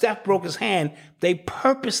Steph broke his hand, they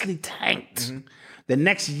purposely tanked the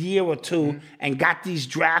next year or two and got these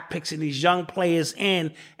draft picks and these young players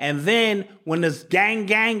in. And then when this gang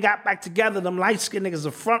got back together, them light-skinned niggas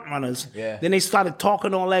are front runners. Yeah. Then they started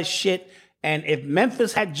talking all that shit. And if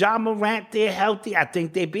Memphis had Ja Morant there healthy, I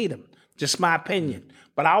think they beat him. Just my opinion.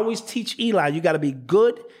 But I always teach Eli, you got to be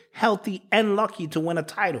good, healthy, and lucky to win a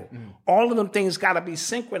title. All of them things got to be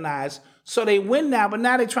synchronized. So they win now, but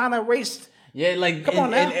now they're trying to erase. Yeah, like come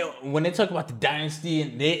on now. And when they talk about the dynasty,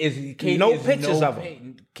 and there is KD no is pictures of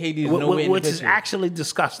him. KD is nowhere in the which is picture. actually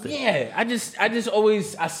disgusting. Yeah, I just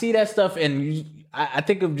always I see that stuff, and I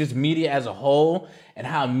think of just media as a whole and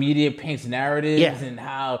how media paints narratives and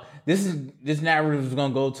how this narrative is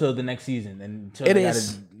gonna go till the next season and until they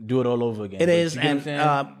gotta do it all over again. It is, and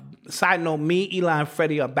side note, me, Eli, and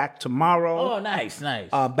Freddie are back tomorrow. Oh, nice.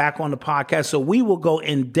 Back on the podcast, so we will go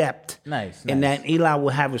in depth. Nice. And then Eli will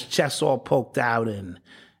have his chest all poked out, and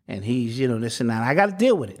and he's, this and that. I got to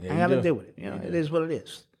deal with it. Yeah, I got to do. deal with it. It is what it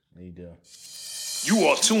is. There you do. You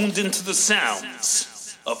are tuned into the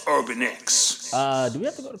sounds of Urban X. Do we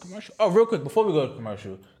have to go to commercial? Oh, real quick, before we go to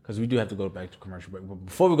commercial, because we do have to go back to commercial break. But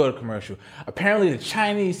before we go to commercial, apparently the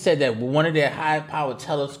Chinese said that with one of their high-powered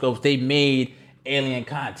telescopes, they made alien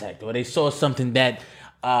contact, or they saw something that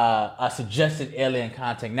suggested alien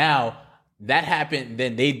contact. Now, that happened,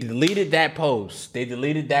 then they deleted that post, they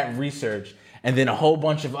deleted that research, and then a whole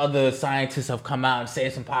bunch of other scientists have come out and say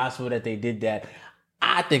it's impossible that they did that.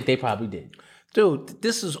 I think they probably did. Dude,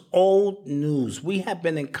 this is old news. We have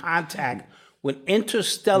been in contact with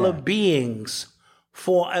interstellar beings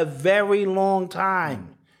for a very long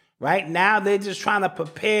time. Right now, they're just trying to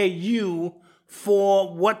prepare you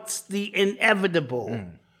for what's the inevitable.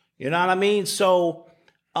 You know what I mean? So,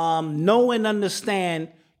 know and understand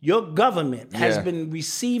your government has been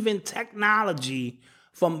receiving technology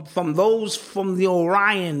from those from the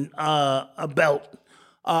Orion belt,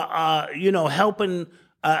 helping.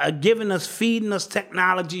 Giving us, feeding us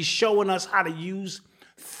technology, showing us how to use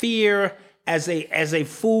fear as a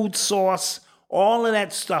food source, all of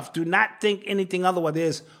that stuff. Do not think anything otherwise.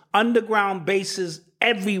 There's underground bases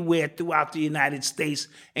everywhere throughout the United States,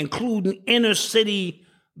 including inner city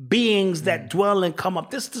beings that dwell and come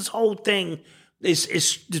up. This whole thing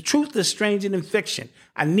is the truth is stranger than fiction.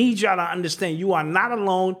 I need y'all to understand you are not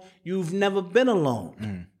alone. You've never been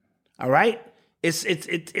alone. All right?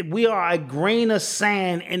 We are a grain of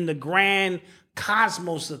sand in the grand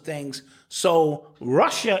cosmos of things. So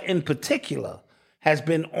Russia in particular has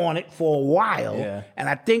been on it for a while. Yeah. And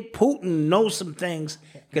I think Putin knows some things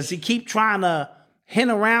because he keep trying to hint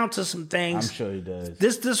around to some things. I'm sure he does.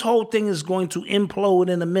 This whole thing is going to implode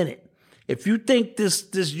in a minute. If you think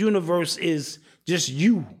this universe is just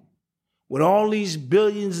you with all these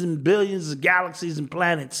billions and billions of galaxies and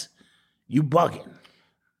planets, you bugging.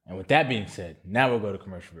 And with that being said, now we'll go to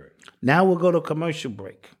commercial break. Now we'll go to commercial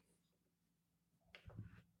break.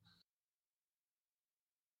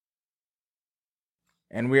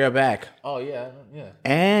 And we are back. Oh, yeah.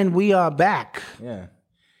 And we are back. Yeah.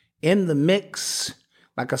 In the mix.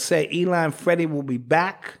 Like I said, Eli and Freddie will be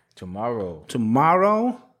back. Tomorrow.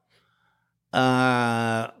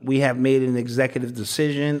 We have made an executive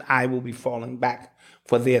decision. I will be falling back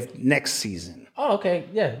for their next season. Oh, okay.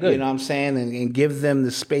 Yeah, good. You know what I'm saying? And give them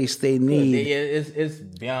the space they need. It's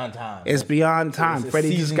beyond time. It's beyond time.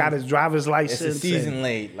 Freddie just got his driver's license. It's a season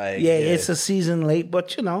late. It's a season late,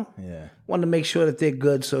 but want to make sure that they're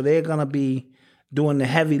good. So they're going to be doing the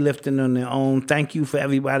heavy lifting on their own. Thank you for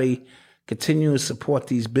everybody continuing to support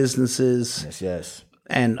these businesses. Yes.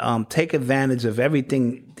 And take advantage of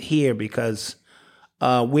everything here because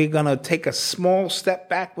we're going to take a small step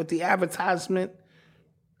back with the advertisement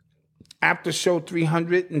after show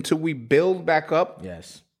 300 until we build back up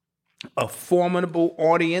a formidable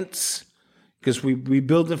audience because we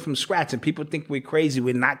build it from scratch and people think we're crazy.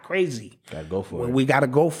 We're not crazy. Gotta go for it. We got to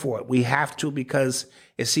go for it. We have to because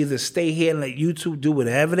it's either stay here and let YouTube do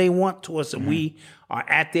whatever they want to us and we are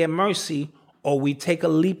at their mercy, or we take a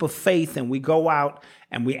leap of faith and we go out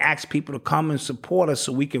and we ask people to come and support us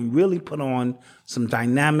so we can really put on some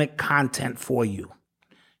dynamic content for you.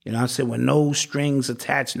 You know what I'm saying? With no strings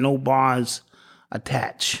attached, no bars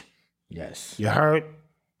attached. Yes. You heard?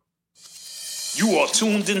 You are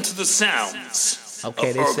tuned into the sounds.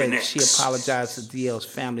 Okay, they said she apologized to DL's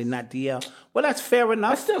family, not DL. Well, that's fair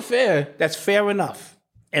enough. That's still fair. That's fair enough,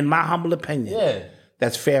 in my humble opinion. Yeah.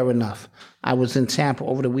 That's fair enough. I was in Tampa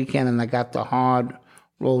over the weekend and I got the Hard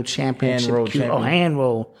Roll Championship. Hand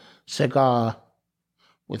roll cigar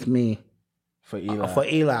with me. For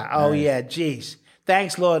Eli. Oh, nice. Yeah, geez.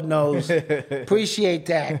 Thanks, Lord knows. Appreciate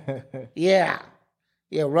that. Yeah,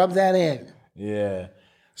 rub that in. Yeah.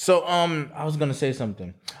 So, I was gonna say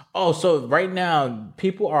something. Oh, so right now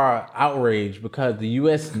people are outraged because the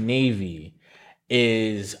U.S. Navy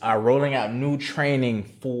is rolling out new training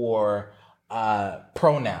for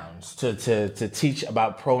pronouns to teach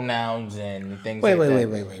about pronouns and things like that.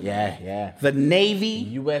 Wait. Yeah. The Navy,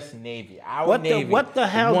 U.S. Navy, Navy. What the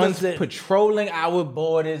hell does it? Patrolling our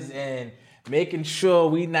borders and making sure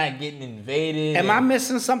we not getting invaded. Am I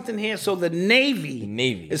missing something here? So the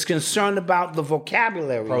Navy is concerned about the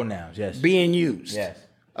vocabulary pronouns, yes, being used. Yes.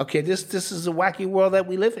 Okay, this is a wacky world that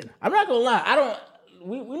we live in. I'm not gonna lie.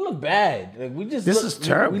 We look bad. This is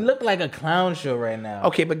terrible. We look like a clown show right now.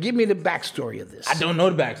 Okay, but give me the backstory of this. I don't know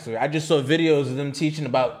the backstory. I just saw videos of them teaching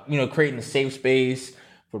about creating a safe space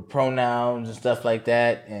for pronouns and stuff like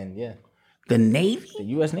that. And the Navy, the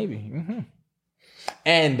U.S. Navy. Mm-hmm.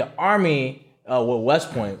 And the Army,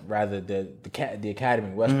 West Point, rather, the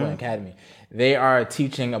Academy, West Point Academy, they are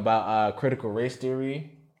teaching about critical race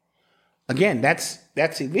theory Again, that's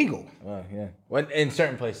illegal. Yeah. Well, in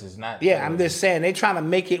certain places, not. Yeah, I'm just saying they're trying to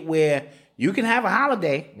make it where you can have a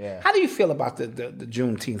holiday. Yeah. How do you feel about the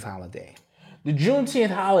Juneteenth holiday? The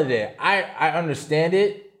Juneteenth holiday, I understand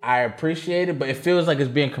it. I appreciate it, but it feels like it's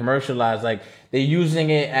being commercialized. Like they're using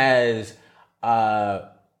it as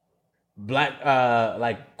black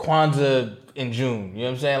like Kwanzaa in June. You know what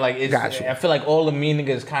I'm saying? Like it's Gotcha. I feel like all the meaning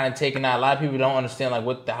is kind of taken out. A lot of people don't understand like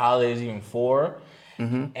what the holiday is even for.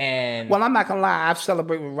 And Well, I'm not gonna lie. I've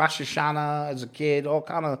celebrated Rosh Hashanah as a kid, all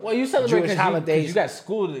kind of you celebrate Jewish 'cause holidays. you got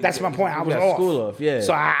school. That's my point. I was got off. school off. Yeah.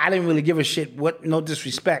 So I didn't really give a shit. No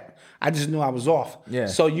disrespect. I just knew I was off. Yeah.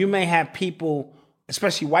 So you may have people,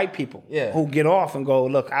 especially white people, Yeah. who get off and go,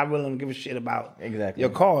 "Look, I really don't give a shit about Exactly. your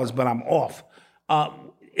cause, but I'm off."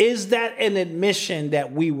 Is that an admission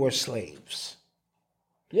that we were slaves?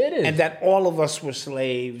 Yeah, it is. And that all of us were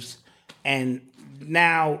slaves, and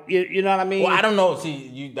now you know what I mean? Well, I don't know.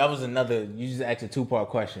 See, that was another. You just asked a 2-part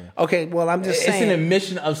question. Okay, well, I'm just saying. It's an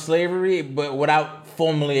admission of slavery, but without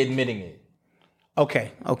formally admitting it.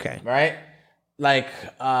 Okay. Right? Like,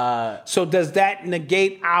 So does that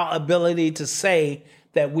negate our ability to say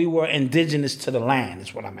that we were indigenous to the land?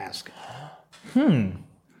 Is what I'm asking.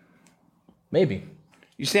 maybe.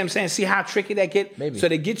 You see what I'm saying? See how tricky that get? Maybe. So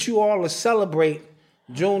they get you all to celebrate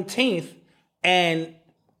Juneteenth, and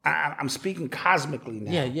I'm speaking cosmically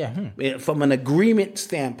now. Yeah. From an agreement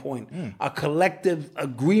standpoint, a collective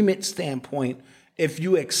agreement standpoint, if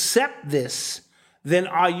you accept this, then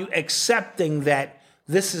are you accepting that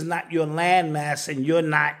this is not your landmass and you're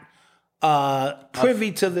not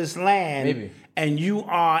privy to this land, Maybe. and you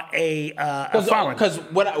are a foreigner? Because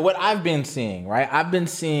what I've been seeing, right? I've been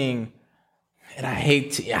seeing, and I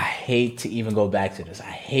hate to even go back to this. I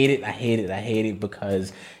hate it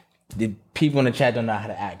because the people in the chat don't know how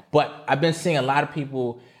to act. But I've been seeing a lot of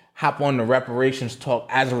people hop on the reparations talk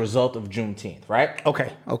as a result of Juneteenth, right?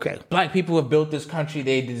 Okay. Black people have built this country.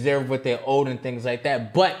 They deserve what they're owed and things like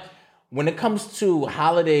that. But when it comes to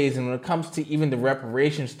holidays and when it comes to even the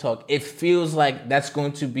reparations talk, it feels like that's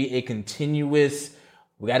going to be a continuous,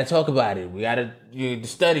 we got to talk about it. We got to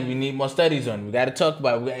study. We need more studies on it. We got to talk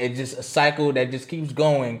about it. It's just a cycle that just keeps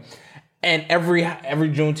going. And every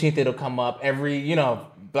Juneteenth it'll come up. Every,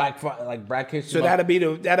 Black History. So that'll be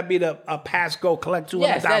the pass go collect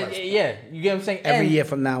 $200. Yeah, you get what I'm saying? Every year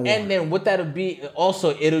from now on. And then what that'll be,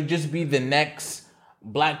 also, it'll just be the next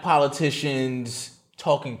black politicians'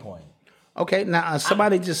 talking point. Okay, now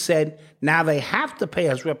somebody just said now they have to pay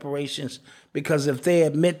us reparations because if they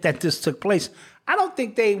admit that this took place, I don't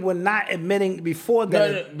think they were not admitting before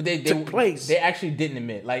that but it took place. They actually didn't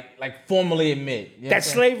admit, like formally admit. You know that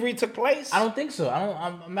slavery took place? I don't think so.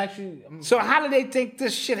 So how do they think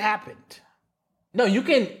this shit happened? No,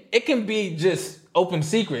 it can be just open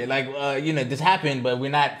secret. Like, this happened, but we're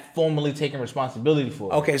not formally taking responsibility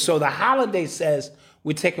for it. Okay, so the holiday says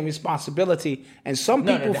we're taking responsibility, and some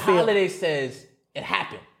people the feel... holiday says it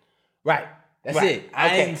happened. Right. That's right. it. I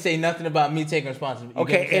didn't say nothing about me taking responsibility.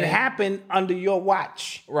 Okay, it happened under your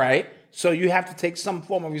watch. Right. So you have to take some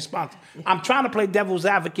form of responsibility. I'm trying to play devil's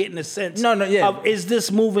advocate in the sense of, is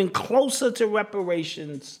this moving closer to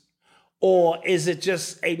reparations, or is it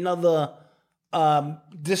just another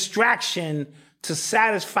distraction to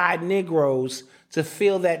satisfy Negroes to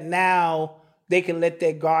feel that now they can let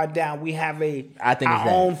their guard down? We have our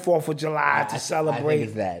own 4th of July to celebrate.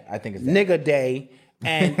 I think it's that. Nigger Day.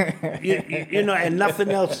 And and nothing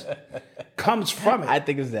else comes from it. I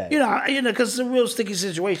think it's that. Because it's a real sticky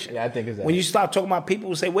situation. Yeah, I think it's that. When you start talking about people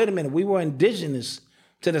who say, "Wait a minute, we were indigenous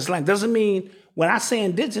to this land," doesn't mean when I say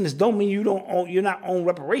indigenous, don't mean you're not on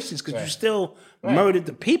reparations because you still murdered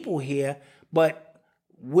the people here. But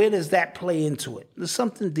where does that play into it? There's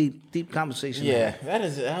something deep conversation. Yeah, that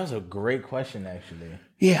was a great question actually.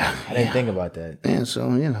 Yeah, I didn't think about that. And so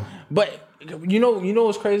but. You know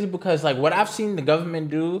what's crazy? Because like what I've seen the government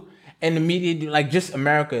do and the media do, like just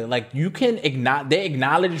America, like they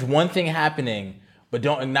acknowledge one thing happening, but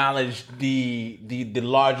don't acknowledge the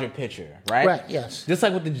larger picture, right? Right, yes. Just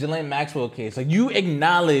like with the Ghislaine Maxwell case, like you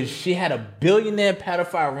acknowledge she had a billionaire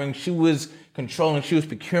pedophile ring she was controlling, she was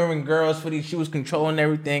procuring girls for these, she was controlling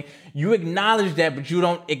everything. You acknowledge that, but you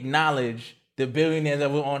don't acknowledge the billionaires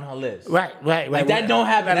that were on her list. Right. Like that don't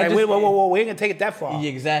happen. Like, whoa, we ain't gonna take it that far. Yeah,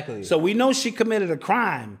 exactly. So we know she committed a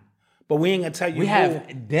crime, but we ain't gonna tell you we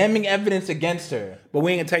have damning evidence against her. But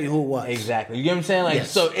we ain't gonna tell you who it was. Exactly. You get what I'm saying? Like,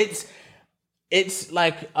 yes. So it's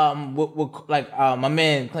like my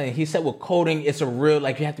man Clinton, he said with coding, it's a real,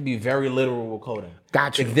 like you have to be very literal with coding.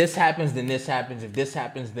 Gotcha. If this happens, then this happens. If this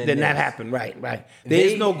happens, then that happened. Right.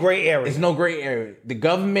 There's no gray area. There's no gray area. The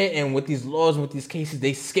government and with these laws and with these cases,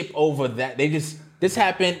 they skip over that. They just this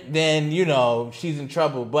happened, then she's in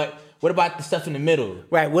trouble. But what about the stuff in the middle?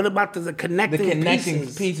 Right. What about the connecting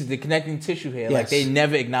pieces, the connecting tissue here? Yes. Like they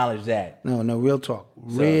never acknowledge that. No, real talk.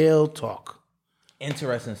 Real talk.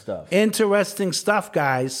 Interesting stuff. Interesting stuff,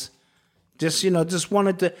 guys. Just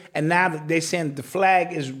wanted to, and now that they saying the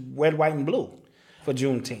flag is red, white, and blue for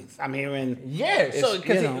Juneteenth. I'm hearing. Yeah. So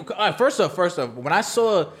because first off, when I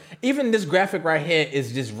saw even this graphic right here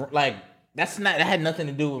is just like that had nothing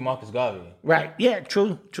to do with Marcus Garvey. Right. Yeah.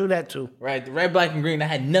 True that too. Right. The red, black, and green that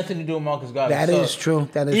had nothing to do with Marcus Garvey. That is true.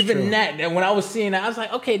 That is even true. Even that when I was seeing that, I was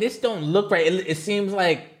like, okay, this don't look right. It seems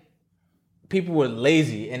like people were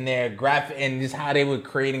lazy in their graphic and just how they were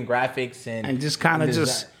creating graphics and just kind of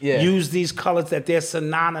use these colors that they're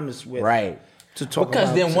synonymous with, right? To talk because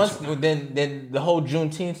about then the whole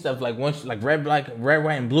Juneteenth stuff, once red, white,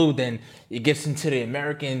 and blue, then it gets into the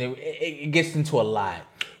American, it gets into a lot.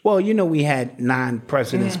 Well, we had 9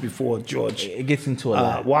 presidents before George. It gets into a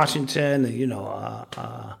lot. Washington,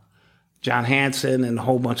 John Hanson, and a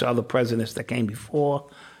whole bunch of other presidents that came before.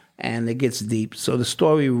 And it gets deep. So the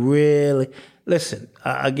story really, listen,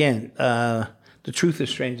 again, the truth is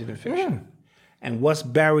stranger than fiction. And what's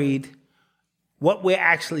buried, what we're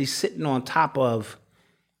actually sitting on top of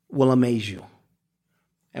will amaze you.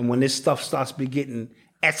 And when this stuff starts getting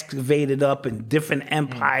excavated up in different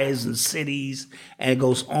empires and cities, and it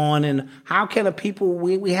goes on, and how can a people,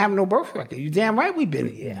 we have no birth record? You damn right we've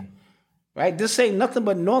been here. Right? This ain't nothing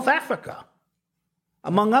but North Africa.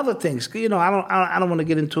 Among other things, I don't want to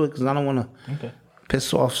get into it because I don't want to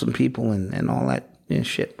piss off some people and all that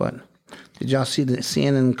shit. But did y'all see the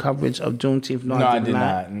CNN coverage of Juneteenth? No, I did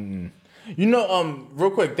not. Mm-mm. Real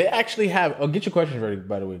quick, they actually have. Oh, get your questions ready,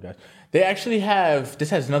 by the way, guys. They actually have. This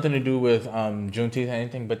has nothing to do with Juneteenth or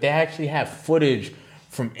anything, but they actually have footage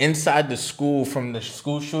from inside the school, from the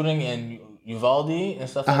school shooting in Uvalde and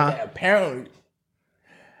stuff like that. Apparently.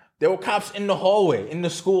 There were cops in the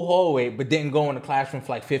school hallway, but didn't go in the classroom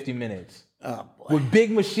for 50 minutes. Oh, boy. With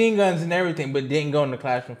big machine guns and everything, but didn't go in the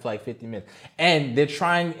classroom for 50 minutes. And they're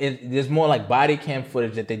trying, there's more body cam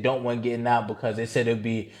footage that they don't want getting out because they said it'd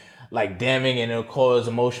be damning and it'll cause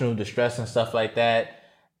emotional distress and stuff like that.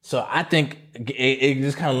 So I think it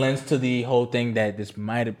just kind of lends to the whole thing that this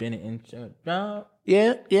might have been an inside job.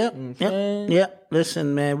 Yeah.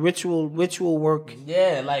 Listen, man, ritual work.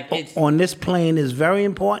 Yeah, it's on this plane is very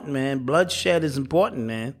important, man. Bloodshed is important,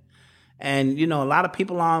 man. And a lot of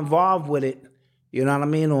people are involved with it. You know what I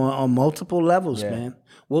mean? On multiple levels, man.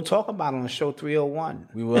 We'll talk about it on show 301.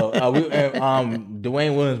 We will.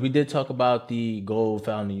 Dwayne Williams, we did talk about the gold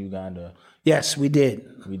found in Uganda. Yes, we did.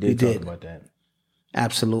 We did talk about that.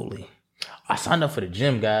 Absolutely. I signed up for the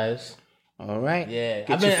gym, guys. All right. Yeah.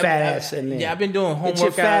 Get your fat ass in there. Yeah, I've been doing home workouts. Get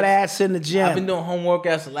your fat ass in the gym. I've been doing home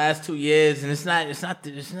workouts the last 2 years, and it's not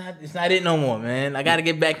it no more, man. I got to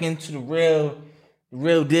get back into the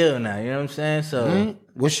real deal now. You know what I'm saying? So,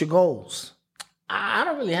 what's your goals? I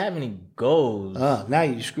don't really have any goals. Now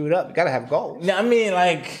you screwed up. You got to have goals. No, I mean,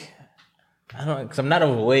 I don't, because I'm not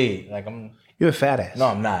overweight. You're a fat ass. No,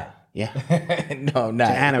 I'm not. Yeah. No, I'm not.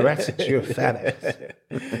 To anorexics, you're a fat ass.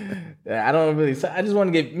 I don't really. I just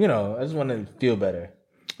want to get. I just want to feel better.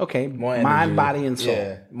 Okay. More energy. Mind, body, and soul.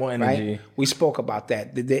 Yeah. More energy. Right? We spoke about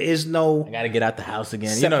that. There is no. I got to get out the house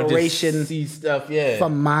again. Separation. Just see stuff. Yeah.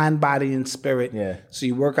 From mind, body, and spirit. Yeah. So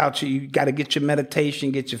you work out. You got to get your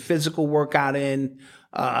meditation, get your physical workout in.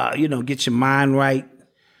 Get your mind right.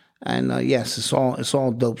 And yes, it's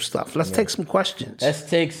all dope stuff. Let's take some questions. Let's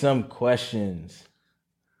take some questions.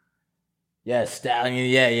 Yeah, Stallion.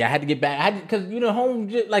 Yeah. I had to get back. Because home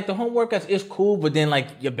the home workouts is cool, but then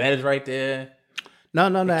your bed is right there. No.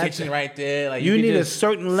 The kitchen right there. You need a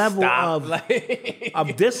certain level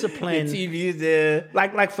of discipline. The TV's there.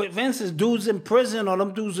 Like for instance, dudes in prison or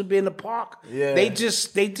them dudes who be in the park. Yeah. They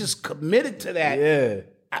just committed to that.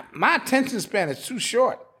 Yeah. My attention span is too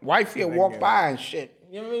short. Wife here walk by and shit.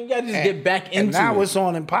 You gotta just get back into it. And now it's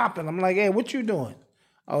on and popping. I'm like, hey, what you doing?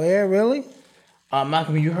 Oh yeah, really?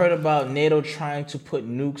 Malcolm, you heard about NATO trying to put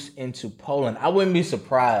nukes into Poland. I wouldn't be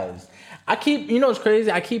surprised. It's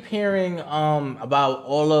crazy. I keep hearing about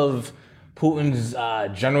all of Putin's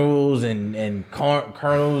generals and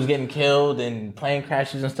colonels getting killed and plane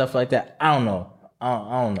crashes and stuff like that. I don't know.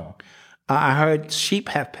 I don't know. I heard sheep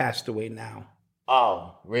have passed away now.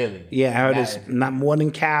 Oh, really? Yeah, I heard it's not more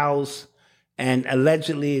than cows. And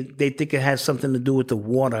allegedly, they think it has something to do with the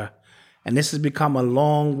water. And this has become a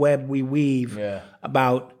long web we weave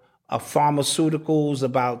about pharmaceuticals,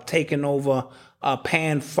 about taking over,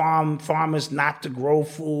 paying farmers not to grow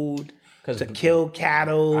food, to kill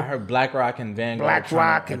cattle. I heard BlackRock and Vanguard.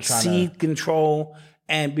 BlackRock and seed control.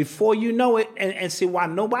 And before you know it, and see why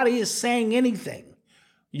nobody is saying anything.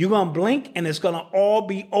 You're going to blink and it's going to all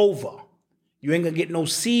be over. You ain't going to get no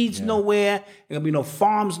seeds nowhere. Ain't going to be no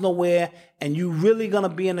farms nowhere. And you really going to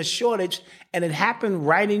be in a shortage. And it happened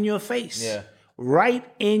right in your face. Yeah. Right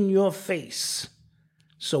in your face.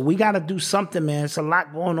 So we got to do something, man. It's a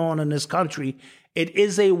lot going on in this country. It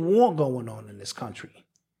is a war going on in this country.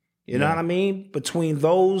 You know what I mean? Between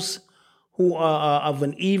those who are of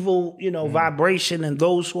an evil, vibration and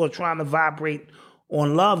those who are trying to vibrate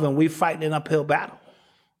on love, and we fighting an uphill battle.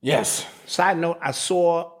 Yes. Side note, I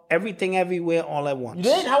saw Everything Everywhere All at Once. You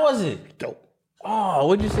did? How was it? Dope. Oh,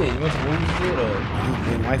 what'd you say? You went to the movie theater?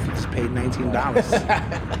 My wife just paid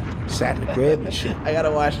 $19. Sat in the crib and shit. I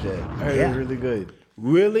gotta watch that. I heard it was really good.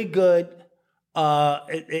 Really good.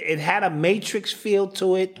 It had a Matrix feel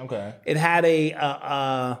to it. Okay. It had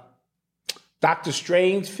a Doctor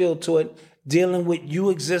Strange feel to it, dealing with you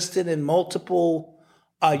existed in multiple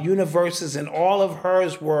universes, and all of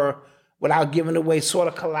hers were, without giving away, sort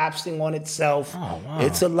of collapsing on itself. Oh, wow.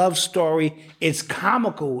 It's a love story. It's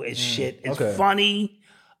comical as shit. It's funny.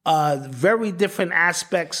 Very different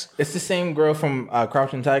aspects. It's the same girl from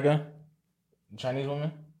Crouching Tiger, Chinese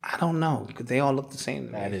woman. I don't know, because they all look the same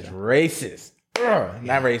to me. That is racist.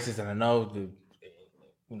 Not racist, and I know the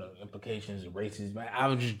implications of racism. But I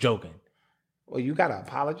was just joking. Well, you gotta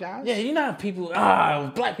apologize. Yeah, you know how people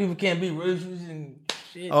black people can't be racist and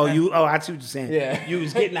shit. I see what you're saying. Yeah. You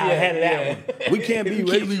was getting out ahead of that one. We can't be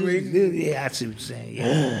racist. Yeah, I see what you're saying.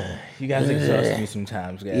 Yeah. You guys exhaust me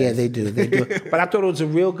sometimes, guys. Yeah, they do. But I thought it was a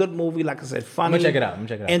real good movie. Like I said, funny. I'm gonna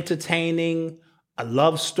check it out. Entertaining, a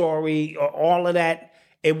love story, all of that.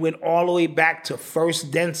 It went all the way back to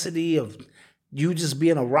first density of you just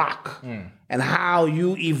being a rock and how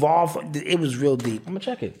you evolve. It was real deep. I'm gonna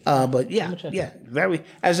check it. But very.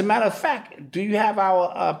 As a matter of fact, do you have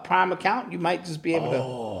our Prime account? You might just be able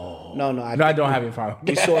to. No, I don't have it. Prime.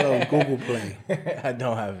 We saw it on Google Play. I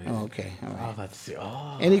don't have it. Okay, all right. I was about to say.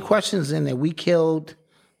 Oh. Any questions in there? We killed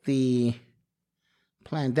the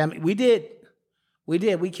pandemic. We did.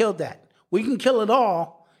 We killed that. We can kill it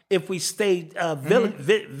all if we stay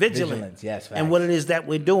vigilant. Yes, facts. and what it is that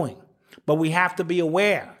we're doing. But we have to be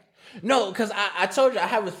aware. No, because I told you I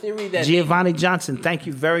have a theory that Giovanni Johnson, thank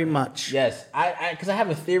you very much. Yes, because I have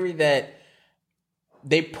a theory that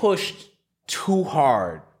they pushed too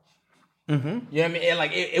hard. Mm-hmm. You know what I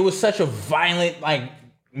mean? It was such a violent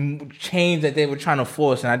change that they were trying to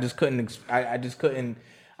force, and I just couldn't. I just couldn't.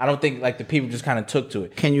 I don't think the people just kind of took to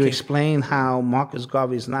it. Can you explain how Marcus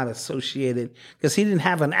Garvey is not associated? Because he didn't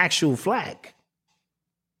have an actual flag.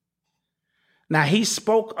 Now, he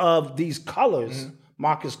spoke of these colors,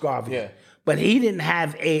 Marcus Garvey, but he didn't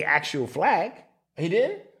have a actual flag. He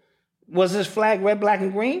did? Was his flag red, black,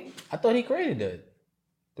 and green? I thought he created it.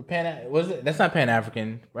 That's not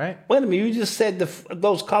Pan-African, right? Wait a minute, you just said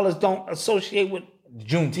those colors don't associate with...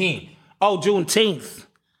 Juneteenth. Oh, Juneteenth.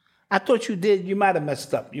 I thought you did. You might have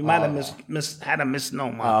messed up. You might have had a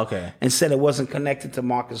misnomer. Oh, okay. And said it wasn't connected to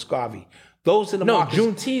Marcus Garvey. Those are the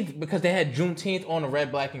Juneteenth, because they had Juneteenth on the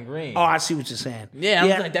red, black, and green. Oh, I see what you're saying. Yeah, I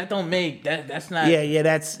was like, that don't make that's not.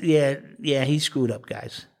 Yeah. He screwed up,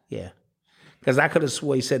 guys. Yeah, because I could have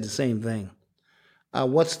swore he said the same thing.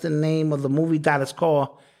 What's the name of the movie that it's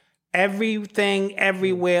called? Everything,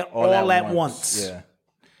 Everywhere, All at Once. Yeah.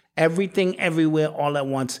 Everything, Everywhere, All at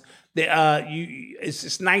Once.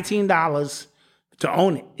 It's $19 to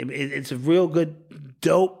own it. It's a real good,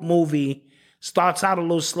 dope movie. Starts out a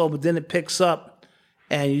little slow, but then it picks up,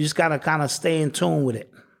 and you just gotta kind of stay in tune with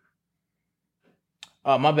it.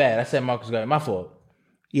 Oh, my bad. I said Marcus Garvey. My fault.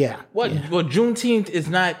 Yeah. What? Yeah. Well, Juneteenth is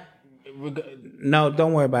not. No,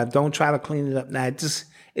 don't worry about it. Don't try to clean it up now.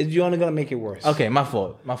 You're only gonna make it worse. Okay, my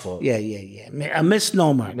fault. Yeah. A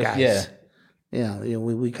misnomer, guys. Yeah.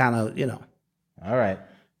 We kind of, All right.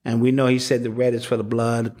 And we know he said the red is for the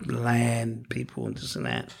blood, land, people, and this and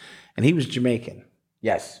that. And he was Jamaican.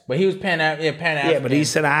 Yes, but he was Pan-African. Yeah, but he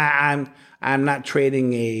said, I'm not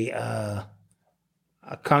trading a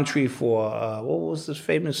country for what was this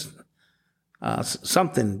famous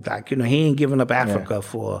something he ain't giving up Africa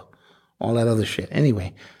for all that other shit.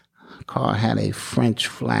 Anyway, Carl had a French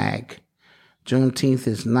flag. Juneteenth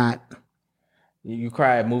is not. You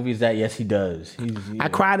cry at movies that? Yes, he does. I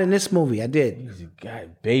cried in this movie. I did. He's a guy,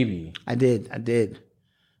 baby. I did.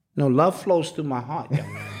 No, love flows through my heart,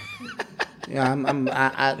 young man.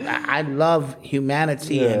 I love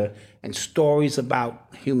humanity and stories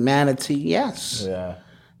about humanity. Yes. Yeah.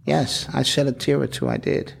 Yes, I shed a tear or two. I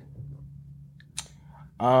did.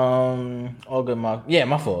 All good, Mark. Yeah,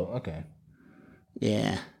 my fault. Okay.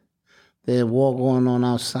 Yeah. There's a war going on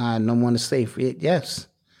outside. No one is safe. Yes.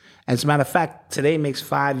 As a matter of fact, today makes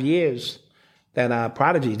 5 years that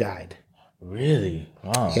Prodigy died. Really?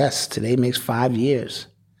 Wow. Yes, today makes 5 years.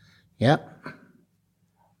 Yep.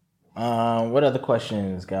 What other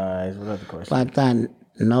questions, guys? What other questions? Like that,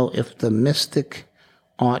 know if the mystic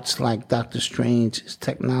arts like Doctor Strange is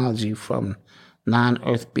technology from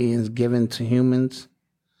non-Earth beings given to humans?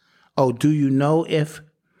 Oh, do you know if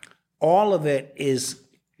all of it is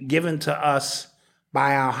given to us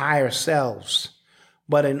by our higher selves?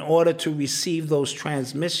 But in order to receive those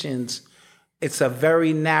transmissions, it's a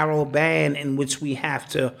very narrow band in which we have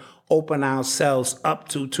to open ourselves up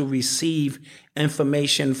to receive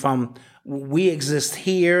information from. We exist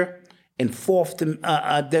here in fourth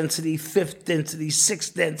density, fifth density,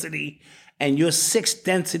 sixth density, and your sixth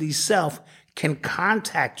density self can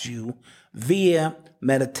contact you via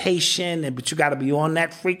meditation, but you got to be on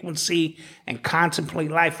that frequency and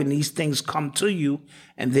contemplate life, and these things come to you,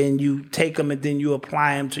 and then you take them and then you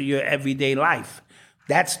apply them to your everyday life.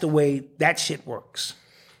 That's the way that shit works.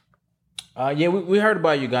 Yeah, we heard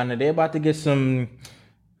about Uganda. They're about to get some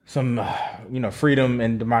freedom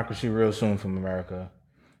and democracy real soon from America.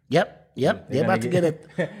 Yep. They're about to get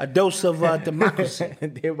a dose of democracy.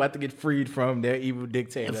 They're about to get freed from their evil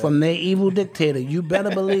dictator. From their evil dictator. You better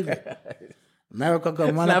believe it. America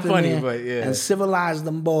can run up in there and civilize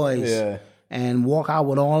them boys and walk out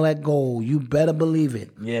with all that gold. You better believe it.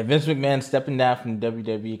 Yeah, Vince McMahon stepping down from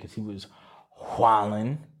WWE because he was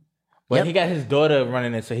wilding. But he got his daughter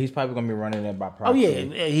running it, so he's probably going to be running it by proxy. Oh,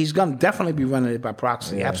 yeah. He's going to definitely be running it by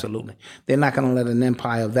proxy. Yeah. Absolutely. They're not going to let an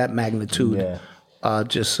empire of that magnitude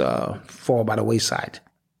just fall by the wayside.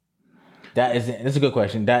 That's a good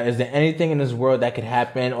question. Is there anything in this world that could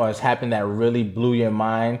happen or has happened that really blew your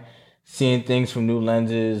mind? Seeing things from new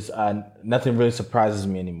lenses, nothing really surprises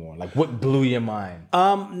me anymore. Like, what blew your mind?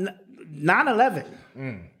 9/11.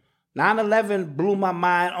 9/11 blew my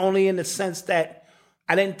mind only in the sense that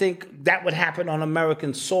I didn't think that would happen on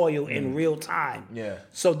American soil in real time. Yeah.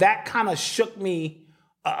 So that kind of shook me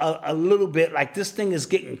a little bit. Like, this thing is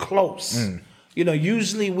getting close.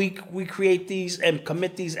 Usually we create these and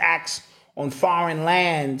commit these acts on foreign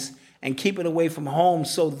lands and keep it away from home.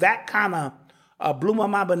 So that kind of blew my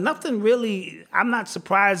mind, but nothing really. I'm not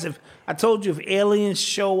surprised if I told you if aliens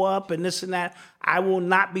show up and this and that. I will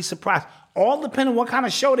not be surprised. All depending on what kind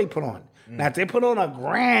of show they put on. Now, if they put on a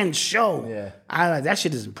grand show, that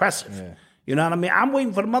shit is impressive. Yeah. You know what I mean? I'm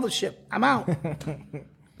waiting for the mothership. I'm out.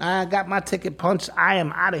 I got my ticket punched. I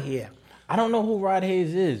am out of here. I don't know who Rod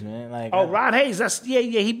Hayes is, man. Rod Hayes. That's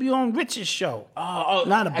he be on Rich's show. The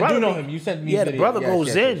brother, I do know him. You sent me. Yeah, the brother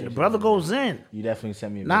goes in. The brother goes in. You definitely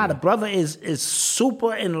sent me a video. The brother is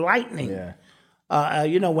super enlightening. Yeah.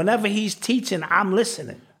 Whenever he's teaching, I'm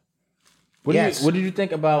listening. What did you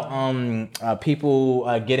think about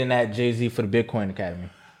people getting at Jay-Z for the Bitcoin Academy?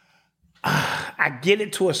 I get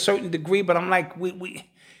it to a certain degree, but I'm like,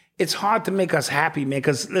 it's hard to make us happy, man.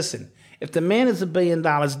 Because listen, if the man is $1 billion,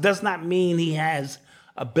 does not mean he has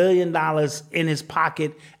 $1 billion in his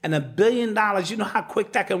pocket. And $1 billion, you know how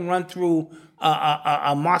quick that can run through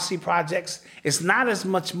Marcy Projects? It's not as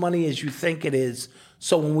much money as you think it is.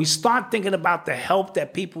 So when we start thinking about the help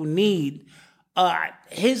that people need,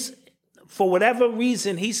 for whatever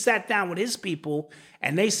reason, he sat down with his people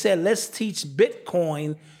and they said, let's teach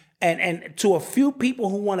Bitcoin and to a few people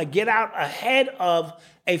who want to get out ahead of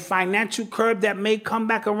a financial curve that may come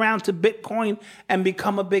back around to Bitcoin and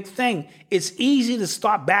become a big thing. It's easy to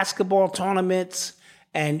start basketball tournaments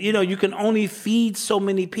and, you can only feed so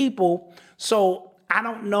many people. So I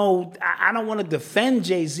don't know. I don't want to defend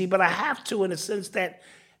Jay-Z, but I have to in the sense that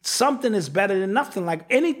something is better than nothing. Like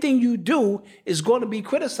anything you do is going to be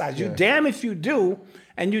criticized. You're damn if you do,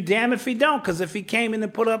 and you damn if you don't. Because if he came in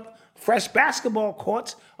and put up fresh basketball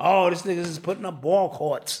courts, this nigga is putting up ball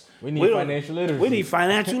courts. We need financial literacy. We need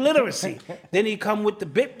financial literacy. Then he come with the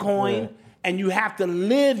Bitcoin, and you have to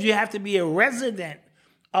live. You have to be a resident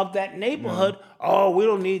of that neighborhood. We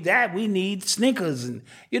don't need that. We need sneakers, and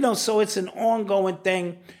so it's an ongoing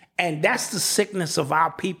thing, and that's the sickness of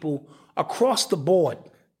our people across the board.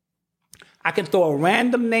 I can throw a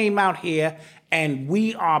random name out here, and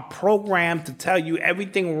we are programmed to tell you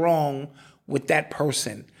everything wrong with that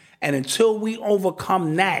person. And until we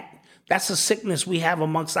overcome that, that's a sickness we have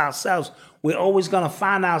amongst ourselves. We're always going to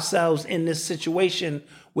find ourselves in this situation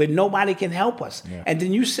where nobody can help us. Yeah. And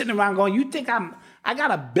then you sitting around going, you think I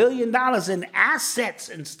got $1 billion in assets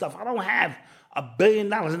and stuff. I don't have $1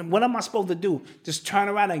 billion. And what am I supposed to do? Just turn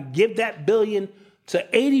around and give that billion to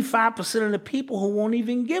 85% of the people who won't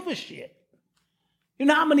even give a shit. You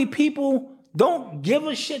know how many people don't give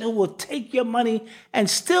a shit who will take your money and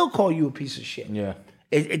still call you a piece of shit? Yeah.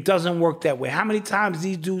 It doesn't work that way. How many times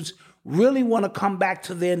these dudes really want to come back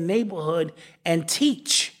to their neighborhood and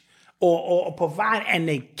teach? or provide, and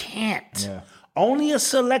they can't. Yeah. Only a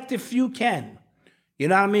selected few can. You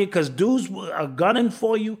know what I mean? Because dudes are gunning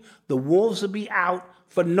for you. The wolves will be out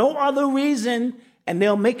for no other reason, and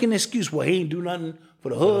they'll make an excuse. Well, he ain't do nothing for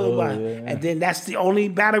the hood. And then that's the only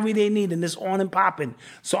battery they need, and it's on and popping.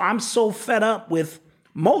 So I'm so fed up with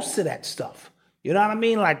most of that stuff. You know what I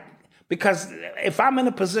mean? Like, because if I'm in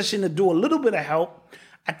a position to do a little bit of help,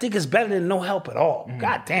 I think it's better than no help at all.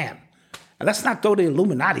 God damn. And let's not throw the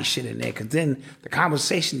Illuminati shit in there, because then the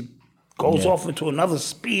conversation goes off into another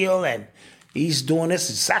spiel, and he's doing this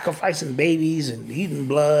and sacrificing babies and eating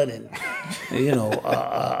blood and,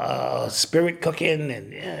 spirit cooking.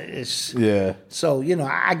 And it's. Yeah. So,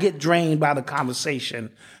 I get drained by the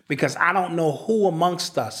conversation because I don't know who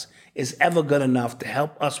amongst us is ever good enough to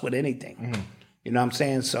help us with anything. You know what I'm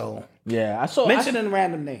saying? So. Yeah, I saw. Mention a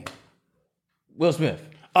random name. Will Smith.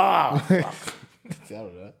 Oh,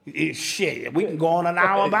 shit. We can go on an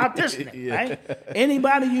hour about this thing, right?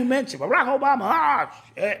 Anybody you mention, Barack Obama,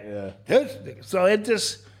 shit. Yeah. So it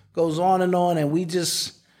just goes on, and we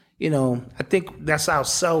just, I think that's our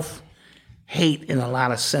self-hate in a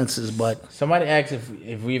lot of senses, but. Somebody asked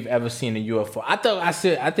if we've ever seen a UFO. I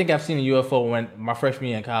think I've seen a UFO when my freshman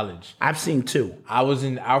year in college. I've seen two. I was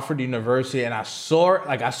in Alfred University, and I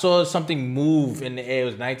saw something move in the air. It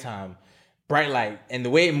was nighttime. Bright light, and the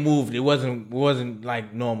way it moved, it wasn't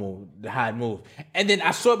like normal, how it moved. And then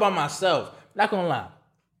I saw it by myself. Not gonna lie,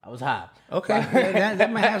 I was high. Okay,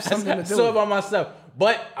 that might have something to do. I saw it by myself,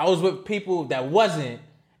 but I was with people that wasn't,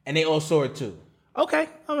 and they all saw it too. Okay,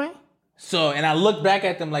 all right. So, and I looked back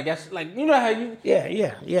at them like that's like, you know how you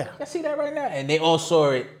yeah. I see that right now, and they all saw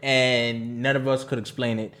it, and none of us could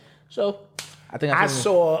explain it. So, I think I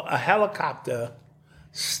saw a helicopter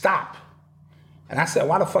stop. And I said,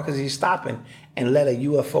 why the fuck is he stopping, and let a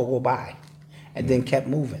UFO go by and then kept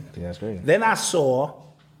moving? Yeah, that's great. Then I saw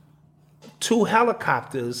two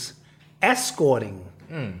helicopters escorting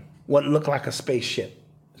what looked like a spaceship,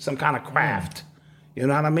 some kind of craft. You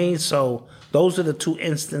know what I mean? So those are the two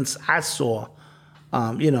instances I saw,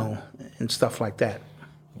 and stuff like that.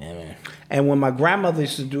 Yeah, man. And when my grandmother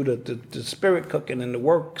used to do the spirit cooking and the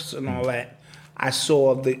works and all that, I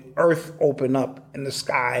saw the earth open up in the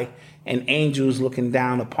sky and angels looking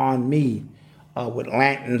down upon me with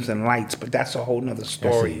lanterns and lights. But that's a whole nother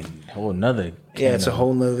story. A whole nother. Yeah, it's a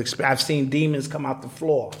whole nother experience. I've seen demons come out the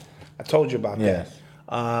floor. I told you about that.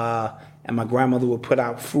 And my grandmother would put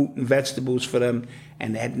out fruit and vegetables for them.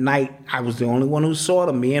 And at night, I was the only one who saw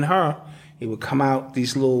them, me and her. He would come out,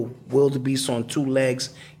 these little wildebeests on two legs,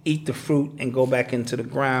 eat the fruit, and go back into the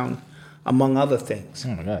ground, among other things.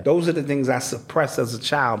 Oh my God. Those are the things I suppressed as a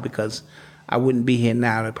child because I wouldn't be here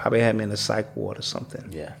now. They probably had me in a psych ward or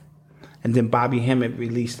something. Yeah. And then Bobby Hemmett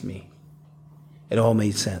released me. It all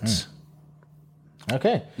made sense.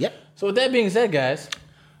 Okay. Yep. So with that being said, guys.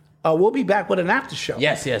 We'll be back with an after show.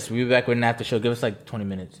 Yes. We'll be back with an after show. Give us like 20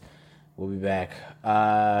 minutes. We'll be back.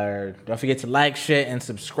 Don't forget to like, share, and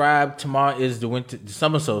subscribe. Tomorrow is the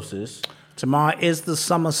summer solstice. Tomorrow is the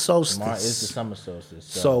summer solstice.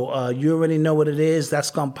 So you already know what it is.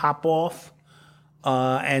 That's going to pop off.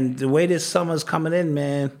 And the way this summer's coming in,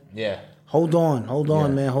 man. Yeah. Hold on,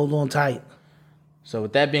 man. Hold on tight. So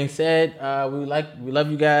with that being said, we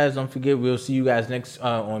love you guys. Don't forget, we'll see you guys next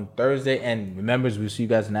on Thursday. And remember, we'll see you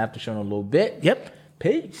guys in the after show in a little bit. Yep.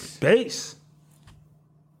 Peace.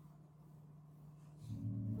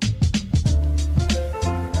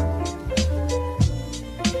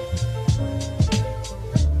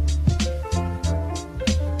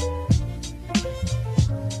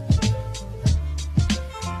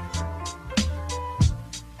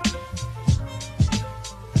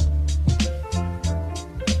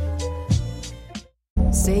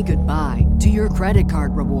 Say goodbye to your credit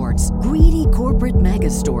card rewards. Greedy corporate mega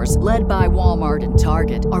stores, led by Walmart and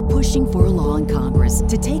Target, are pushing for a law in Congress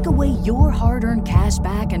to take away your hard-earned cash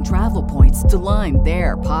back and travel points to line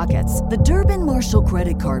their pockets. The Durbin-Marshall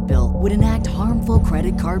credit card bill would enact harmful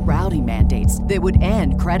credit card routing mandates that would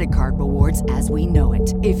end credit card rewards as we know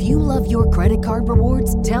it. If you love your credit card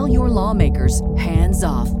rewards, tell your lawmakers, hands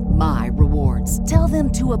off my rewards. Tell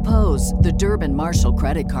them to oppose the Durbin-Marshall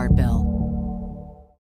credit card bill.